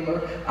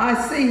Redeemer. I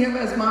see him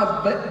as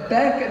my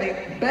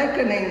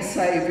beckoning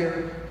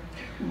Savior.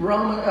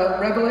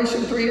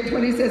 Revelation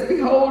 3:20 says,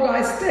 behold,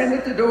 I stand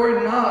at the door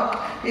and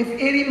knock. If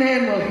any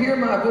man will hear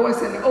my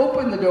voice and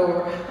open the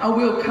door, I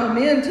will come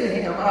in to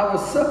him. I will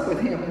sup with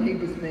him and he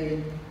with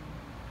me.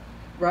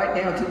 Right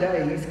now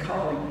today, he's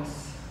calling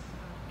us.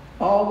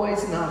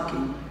 Always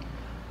knocking,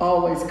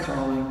 always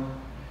calling.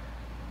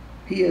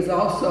 He is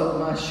also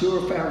my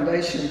sure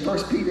foundation.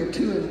 1 Peter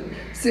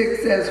 2:6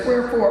 says,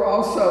 wherefore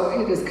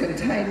also it is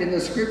contained in the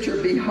scripture,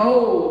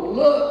 behold,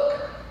 look.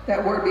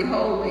 That word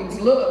behold means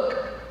look.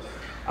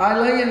 I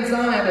lay in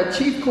Zion a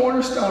chief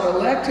cornerstone,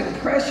 elect and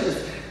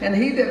precious, and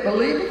he that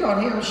believeth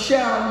on him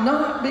shall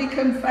not be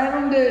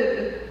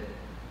confounded.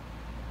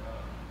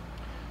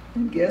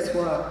 And guess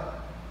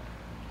what?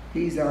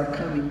 He's our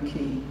coming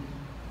King.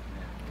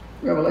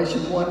 Revelation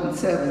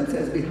 1:7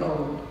 says,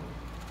 behold,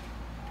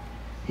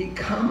 he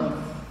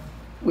cometh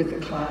with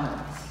the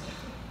clouds,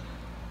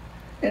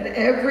 and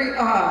every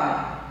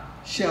eye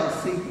shall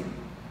see him,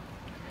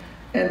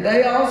 And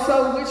they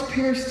also which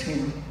pierced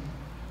him,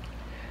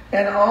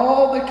 and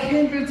all the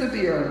kindreds of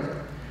the earth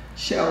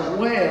shall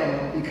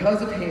wail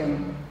because of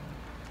him.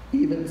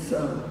 Even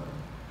so.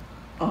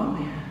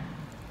 Amen.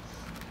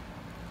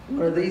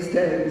 One of these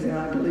days, and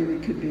I believe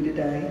it could be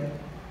today,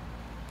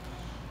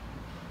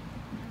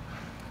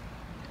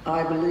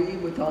 I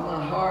believe with all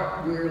my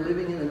heart we're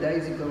living in the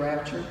days of the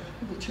rapture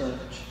of the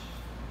church.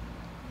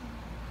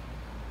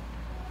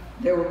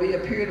 There will be a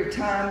period of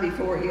time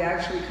before he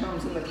actually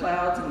comes in the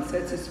clouds and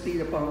sets his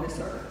feet upon this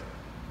earth.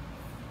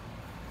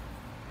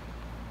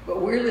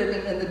 But we're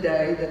living in the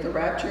day that the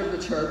rapture of the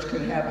church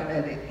could happen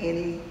at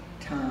any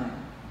time.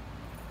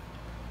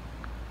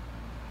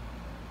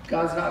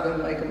 God's not going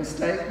to make a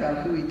mistake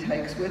about who he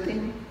takes with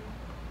him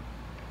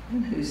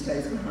and who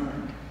stays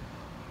behind.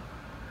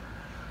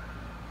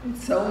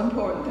 It's so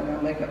important that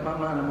I make up my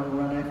mind I'm going to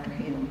run after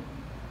him.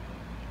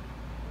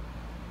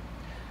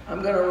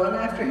 I'm going to run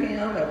after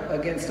him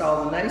against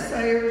all the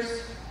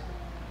naysayers,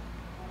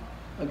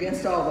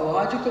 against all the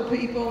logical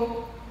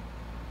people,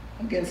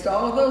 against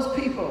all of those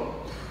people.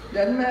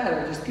 Doesn't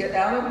matter. Just get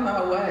out of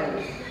my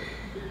way.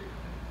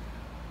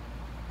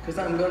 Because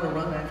I'm going to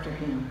run after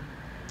him.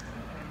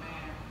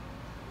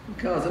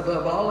 Because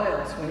above all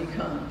else, when he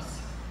comes,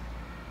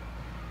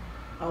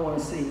 I want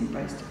to see him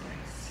face to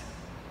face.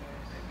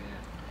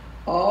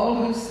 All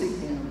who see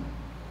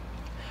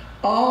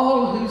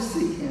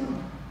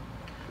him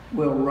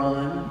will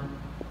run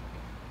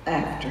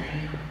after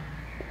him.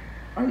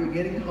 Are you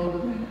getting hold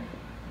of that?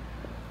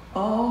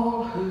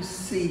 All who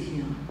see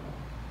him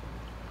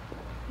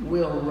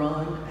will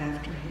run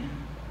after him.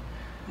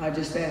 I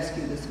just ask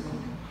you this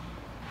morning,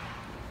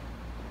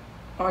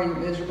 are you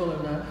miserable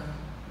enough?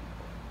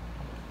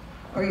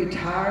 Are you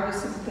tired of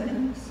some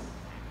things?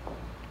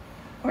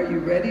 Are you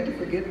ready to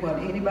forget what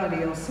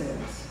anybody else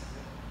says?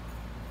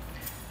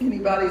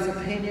 Anybody's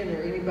opinion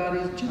or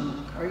anybody's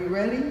junk? Are you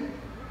ready?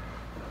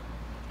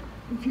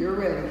 If you're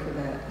ready for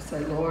that,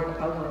 say, Lord,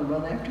 I want to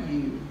run after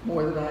you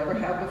more than I ever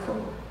have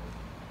before.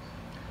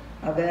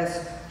 I've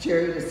asked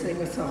Jerry to sing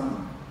a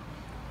song.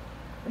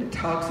 It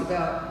talks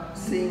about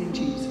seeing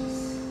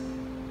Jesus,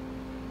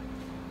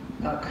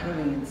 about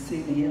coming and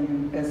seeing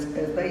him.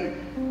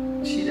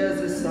 She does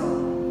this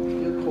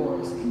song, the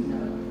chorus, you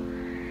know.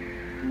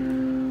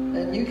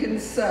 And you can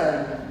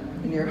say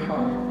in your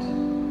heart,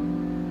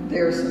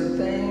 there are some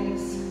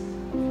things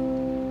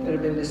that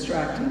have been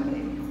distracting me.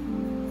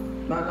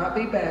 Might not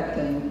be bad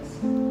things.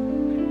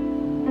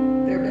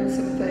 There have been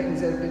some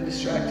things that have been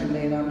distracting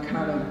me, and I'm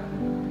kind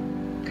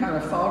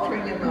of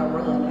faltering in my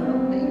run. I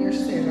don't mean you're a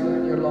sinner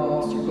and you're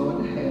lost, you're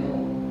going to hell.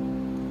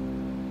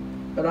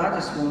 But I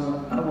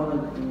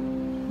want to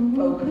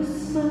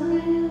focus.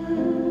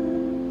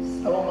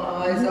 I want my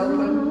eyes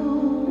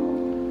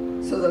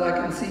open so that I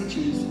can see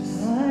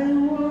Jesus. I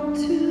want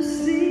to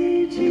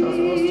see Jesus. Because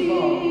most of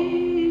all,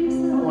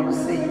 I want to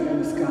see him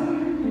in the sky.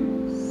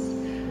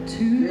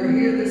 You're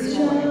here this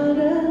morning.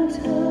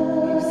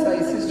 You say,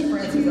 Sister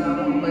Francis, I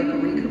want to make a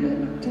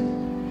recommitment.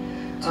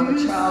 I'm a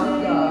child of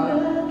God.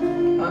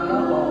 I'm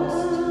not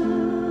lost.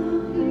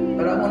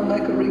 But I want to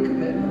make a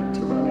recommitment to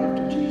run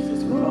after Jesus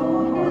with all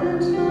my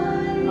heart.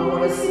 I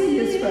want to see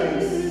his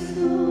face. I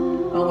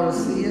want to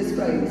see his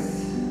face.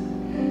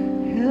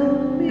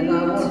 And I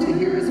want to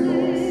hear his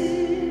voice.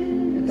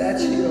 If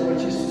that's you, I want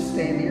you to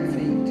stand to your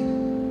feet.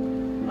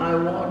 I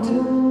want to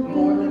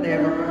more than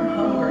ever. I'm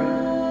hungry.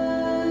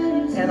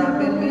 And I've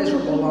been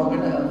miserable long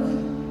enough.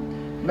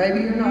 Maybe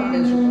you're not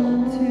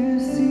miserable,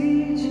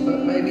 but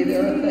maybe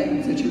there are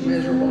things that you're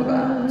miserable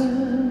about.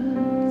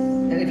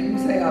 And if you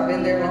say, I've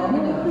been there long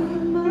enough,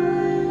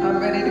 I'm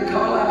ready to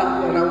call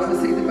out and I want to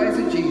see the face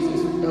of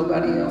Jesus if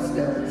nobody else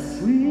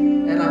does.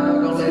 And I'm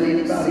not going to let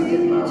anybody get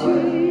in my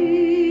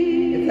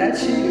way. If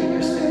that's you and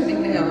you're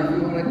standing down, if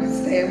you want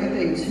to stand with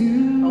these,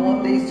 I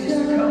want these just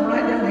to come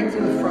right down here to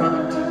the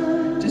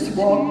front. Just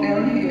walk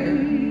down here.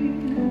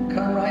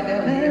 Come right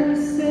down here.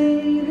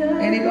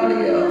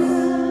 Anybody else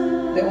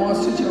that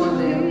wants to join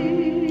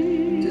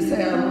them, just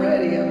say, I'm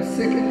ready. I'm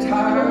sick and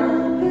tired.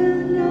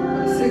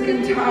 I'm sick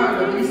and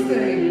tired of these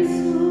things.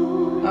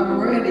 I'm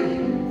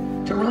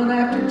ready to run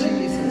after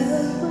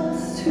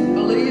Jesus,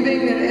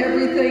 believing that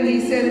everything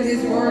he said in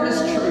his word is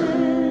true.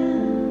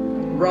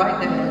 Right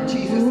now, in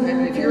Jesus'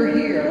 name. If you're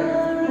here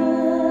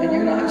and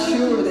you're not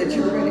sure that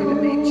you're ready to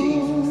meet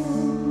Jesus,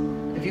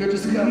 if you'll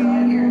just come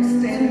right here and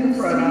stand in the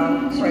front,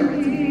 I'll pray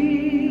with you.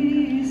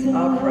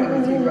 I'll pray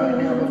with you right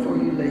now before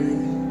you leave.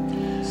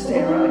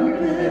 Stand right here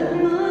in the middle.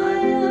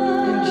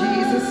 In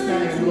Jesus'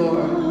 name,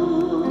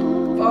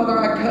 Lord. Father,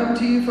 I come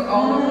to you for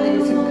all of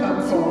these who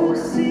come forward.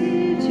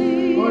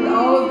 Lord,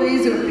 all of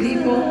these are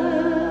people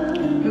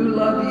who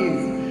love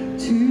you.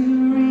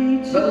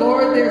 But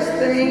Lord, there's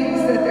things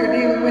that they're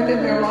dealing with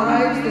in their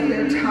lives that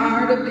they're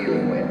tired of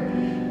dealing with.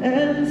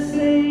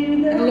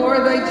 And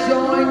Lord, they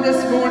joined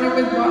this morning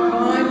with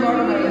blind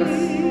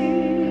Bartimaeus.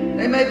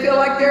 They may feel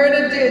like they're in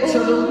a ditch a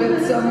little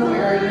bit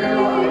somewhere in their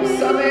life.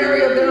 Some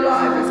area of their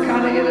life is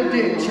kind of in a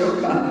ditch, oh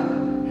God.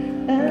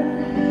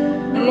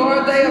 And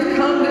Lord, they have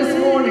come this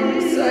morning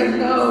to say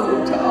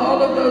no to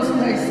all of those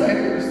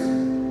naysayers.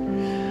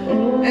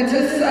 and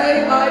to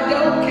say, I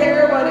don't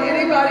care what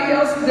anybody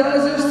else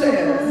does or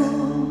says.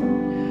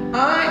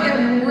 I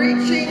am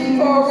reaching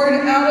forward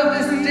out of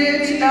this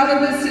ditch, out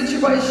of this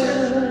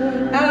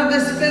situation, out of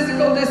this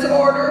physical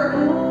disorder,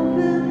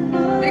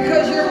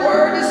 because your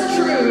word is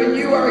true and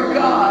you are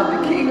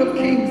God, the King of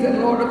Kings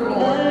and Lord of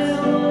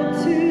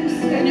Lords.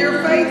 And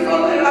you're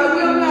faithful, and I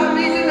will not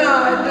be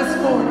denied this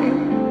morning.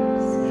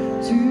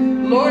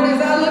 Lord,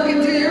 as I look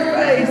into your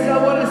face, I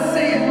want to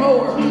see it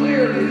more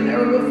clearly than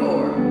ever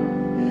before.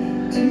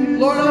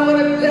 Lord, I want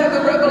to have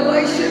the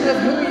revelation of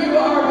who you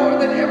are more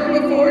than ever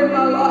before in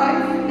my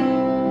life.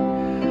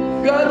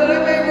 God, that I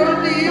may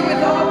run to you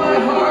with all my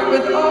heart,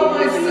 with all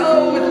my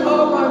soul, with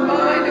all my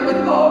mind, and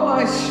with all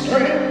my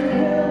strength.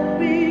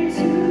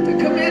 To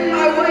commit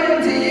my way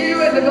unto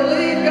you and to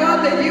believe,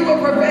 God, that you will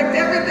perfect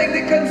everything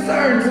that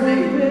concerns me.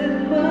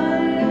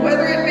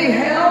 Whether it be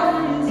health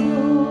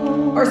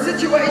or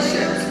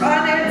situations,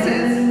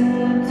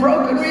 finances,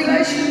 broken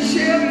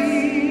relationships,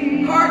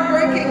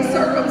 heartbreaking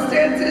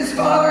circumstances,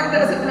 Father, it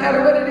doesn't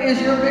matter what it is,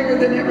 you're bigger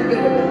than every bit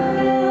of it.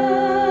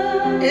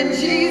 In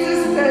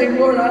Jesus' name,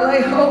 Lord, I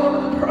lay hold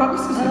of the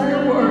promises of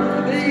your word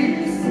for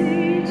these.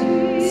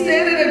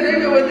 Stand in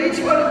agreement with each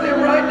one of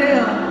them right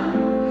now.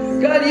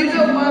 God, you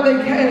know why they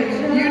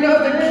came. You know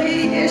the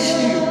key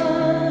issue.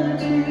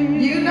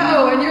 You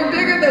know, and you're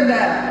bigger than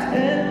that.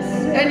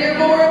 And you're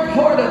more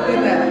important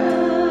than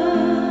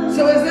that.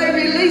 So as they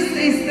release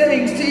these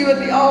things to you at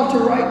the altar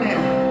right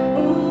now,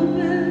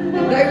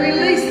 they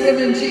release them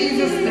in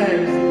Jesus'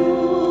 name.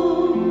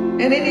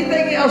 And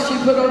anything else you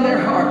put on their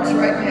hearts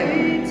right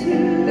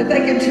now, that they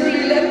can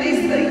truly let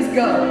these things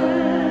go.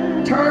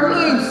 Turn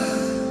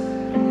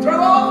loose. Throw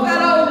off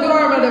that old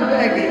garment of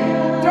begging.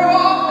 Throw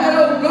off that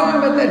old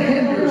garment that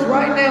hinders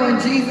right now in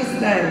Jesus'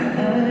 name.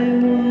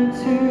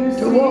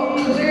 To walk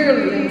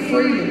clearly and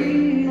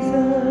freely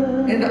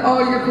into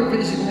all your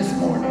provision this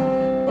morning.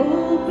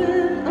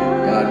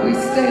 God, we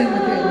stand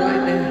with him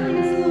right now.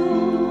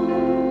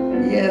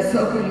 Yes,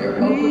 open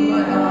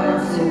my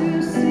eyes, Lord.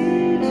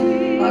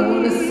 I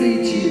want to see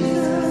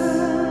Jesus.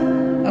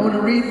 I want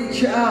to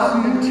reach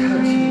out and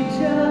touch him.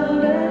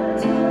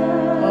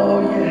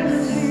 Oh,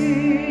 yes.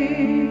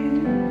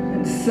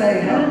 And say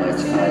how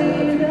much I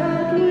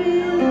love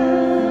you.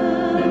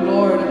 And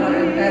Lord, I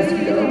ask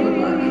you to open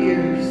my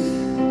ears.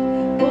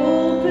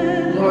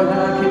 Lord, that I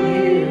can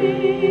hear.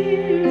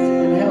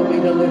 And help me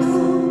to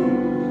listen.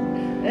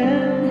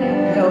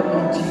 Help me,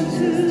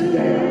 Jesus,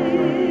 today I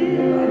pray in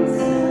your mighty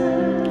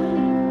name.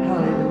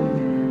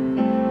 Hallelujah.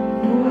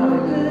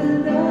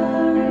 Hallelujah.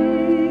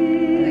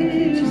 Thank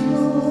you,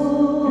 Jesus.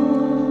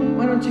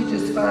 Why don't you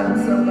just find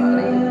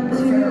somebody,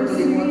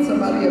 preferably want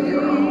somebody of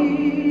your own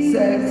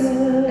sex,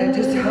 and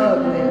just hug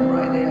them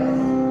right now.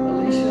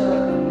 Alicia,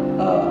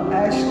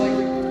 Ashley,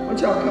 why don't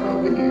y'all come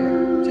over here?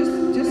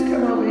 Just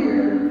come over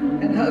here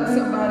and hug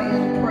somebody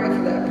and pray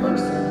for that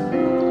person.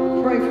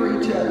 Pray for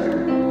each other.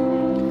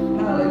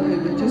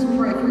 Hallelujah. Just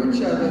pray for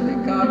each other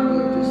that God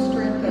will just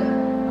strengthen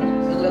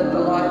and let the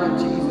light of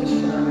Jesus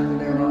shine into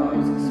their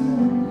lives this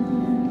morning.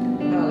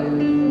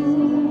 Hallelujah.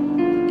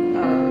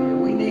 Hallelujah.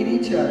 We need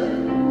each other.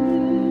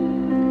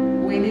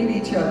 We need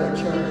each other,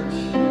 church.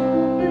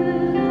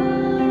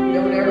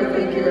 Don't ever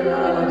think you're an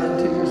island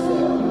unto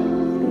yourself.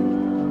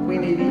 We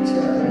need each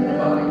other in the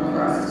body of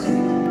Christ.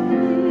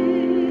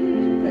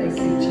 Thank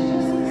you,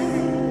 Jesus.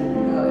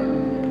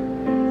 Hallelujah.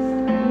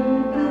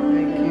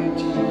 Thank you,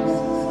 Jesus.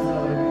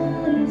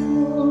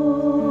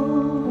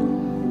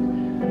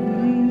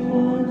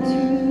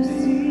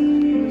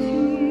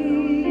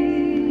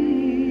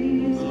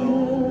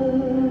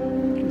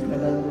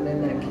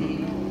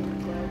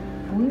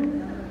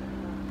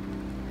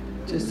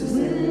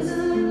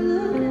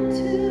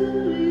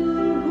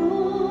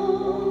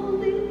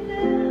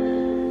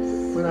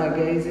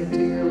 Gaze into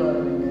your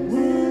loveliness.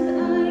 When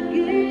I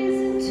gaze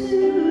into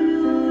your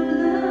love.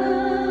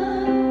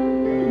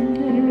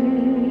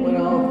 When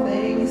all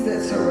things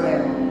that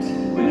surround.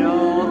 When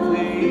all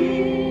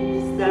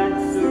things that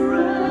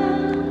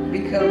surround.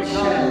 Become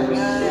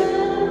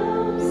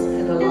shadows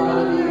in the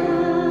light of you.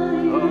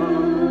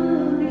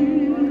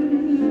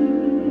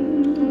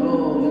 Oh,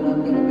 then I'm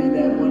going to be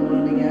that one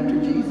running after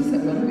Jesus.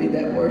 I'm going to be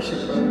that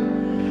worshiper.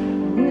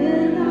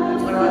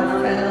 When I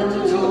found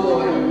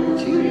joy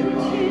that you have.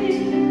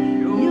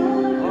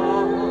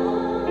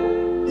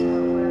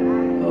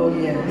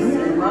 Yes,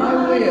 my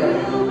will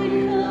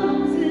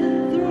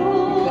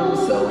becomes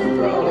so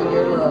enthralled in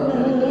your love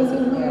that it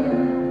doesn't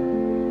matter.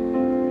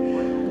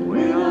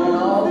 When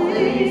all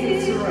things that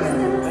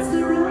surround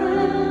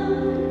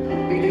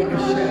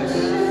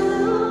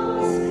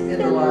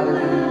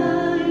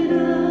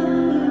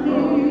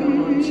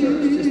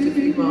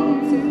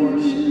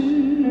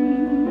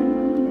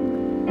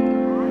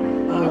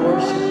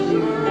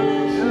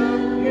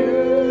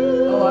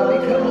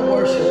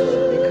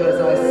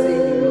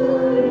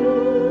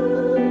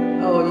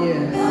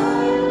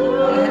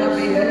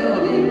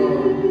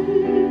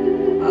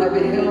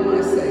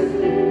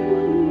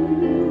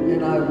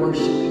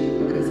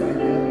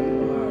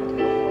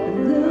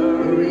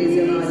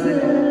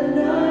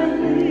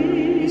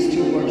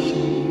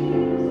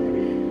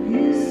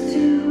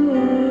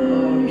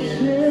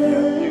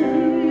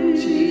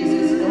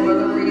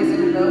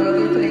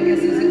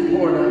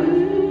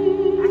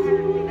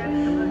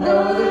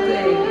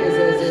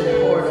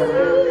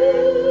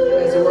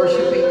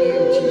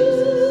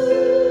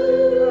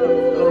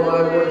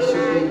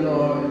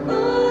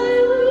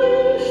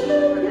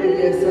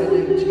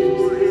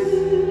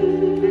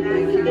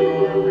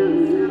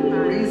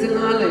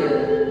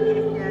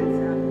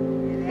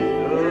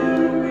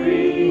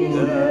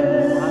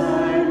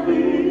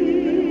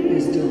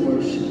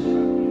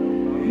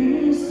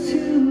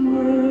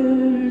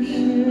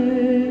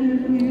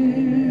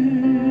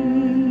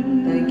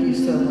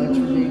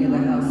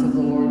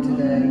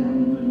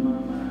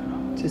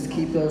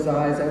keep those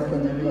eyes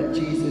open and let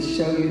Jesus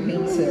show you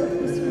himself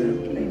this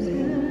week.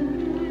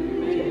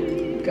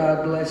 Amen.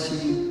 God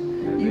bless you.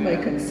 You may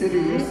consider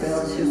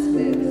yourselves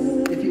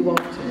dismissed if you want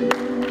to.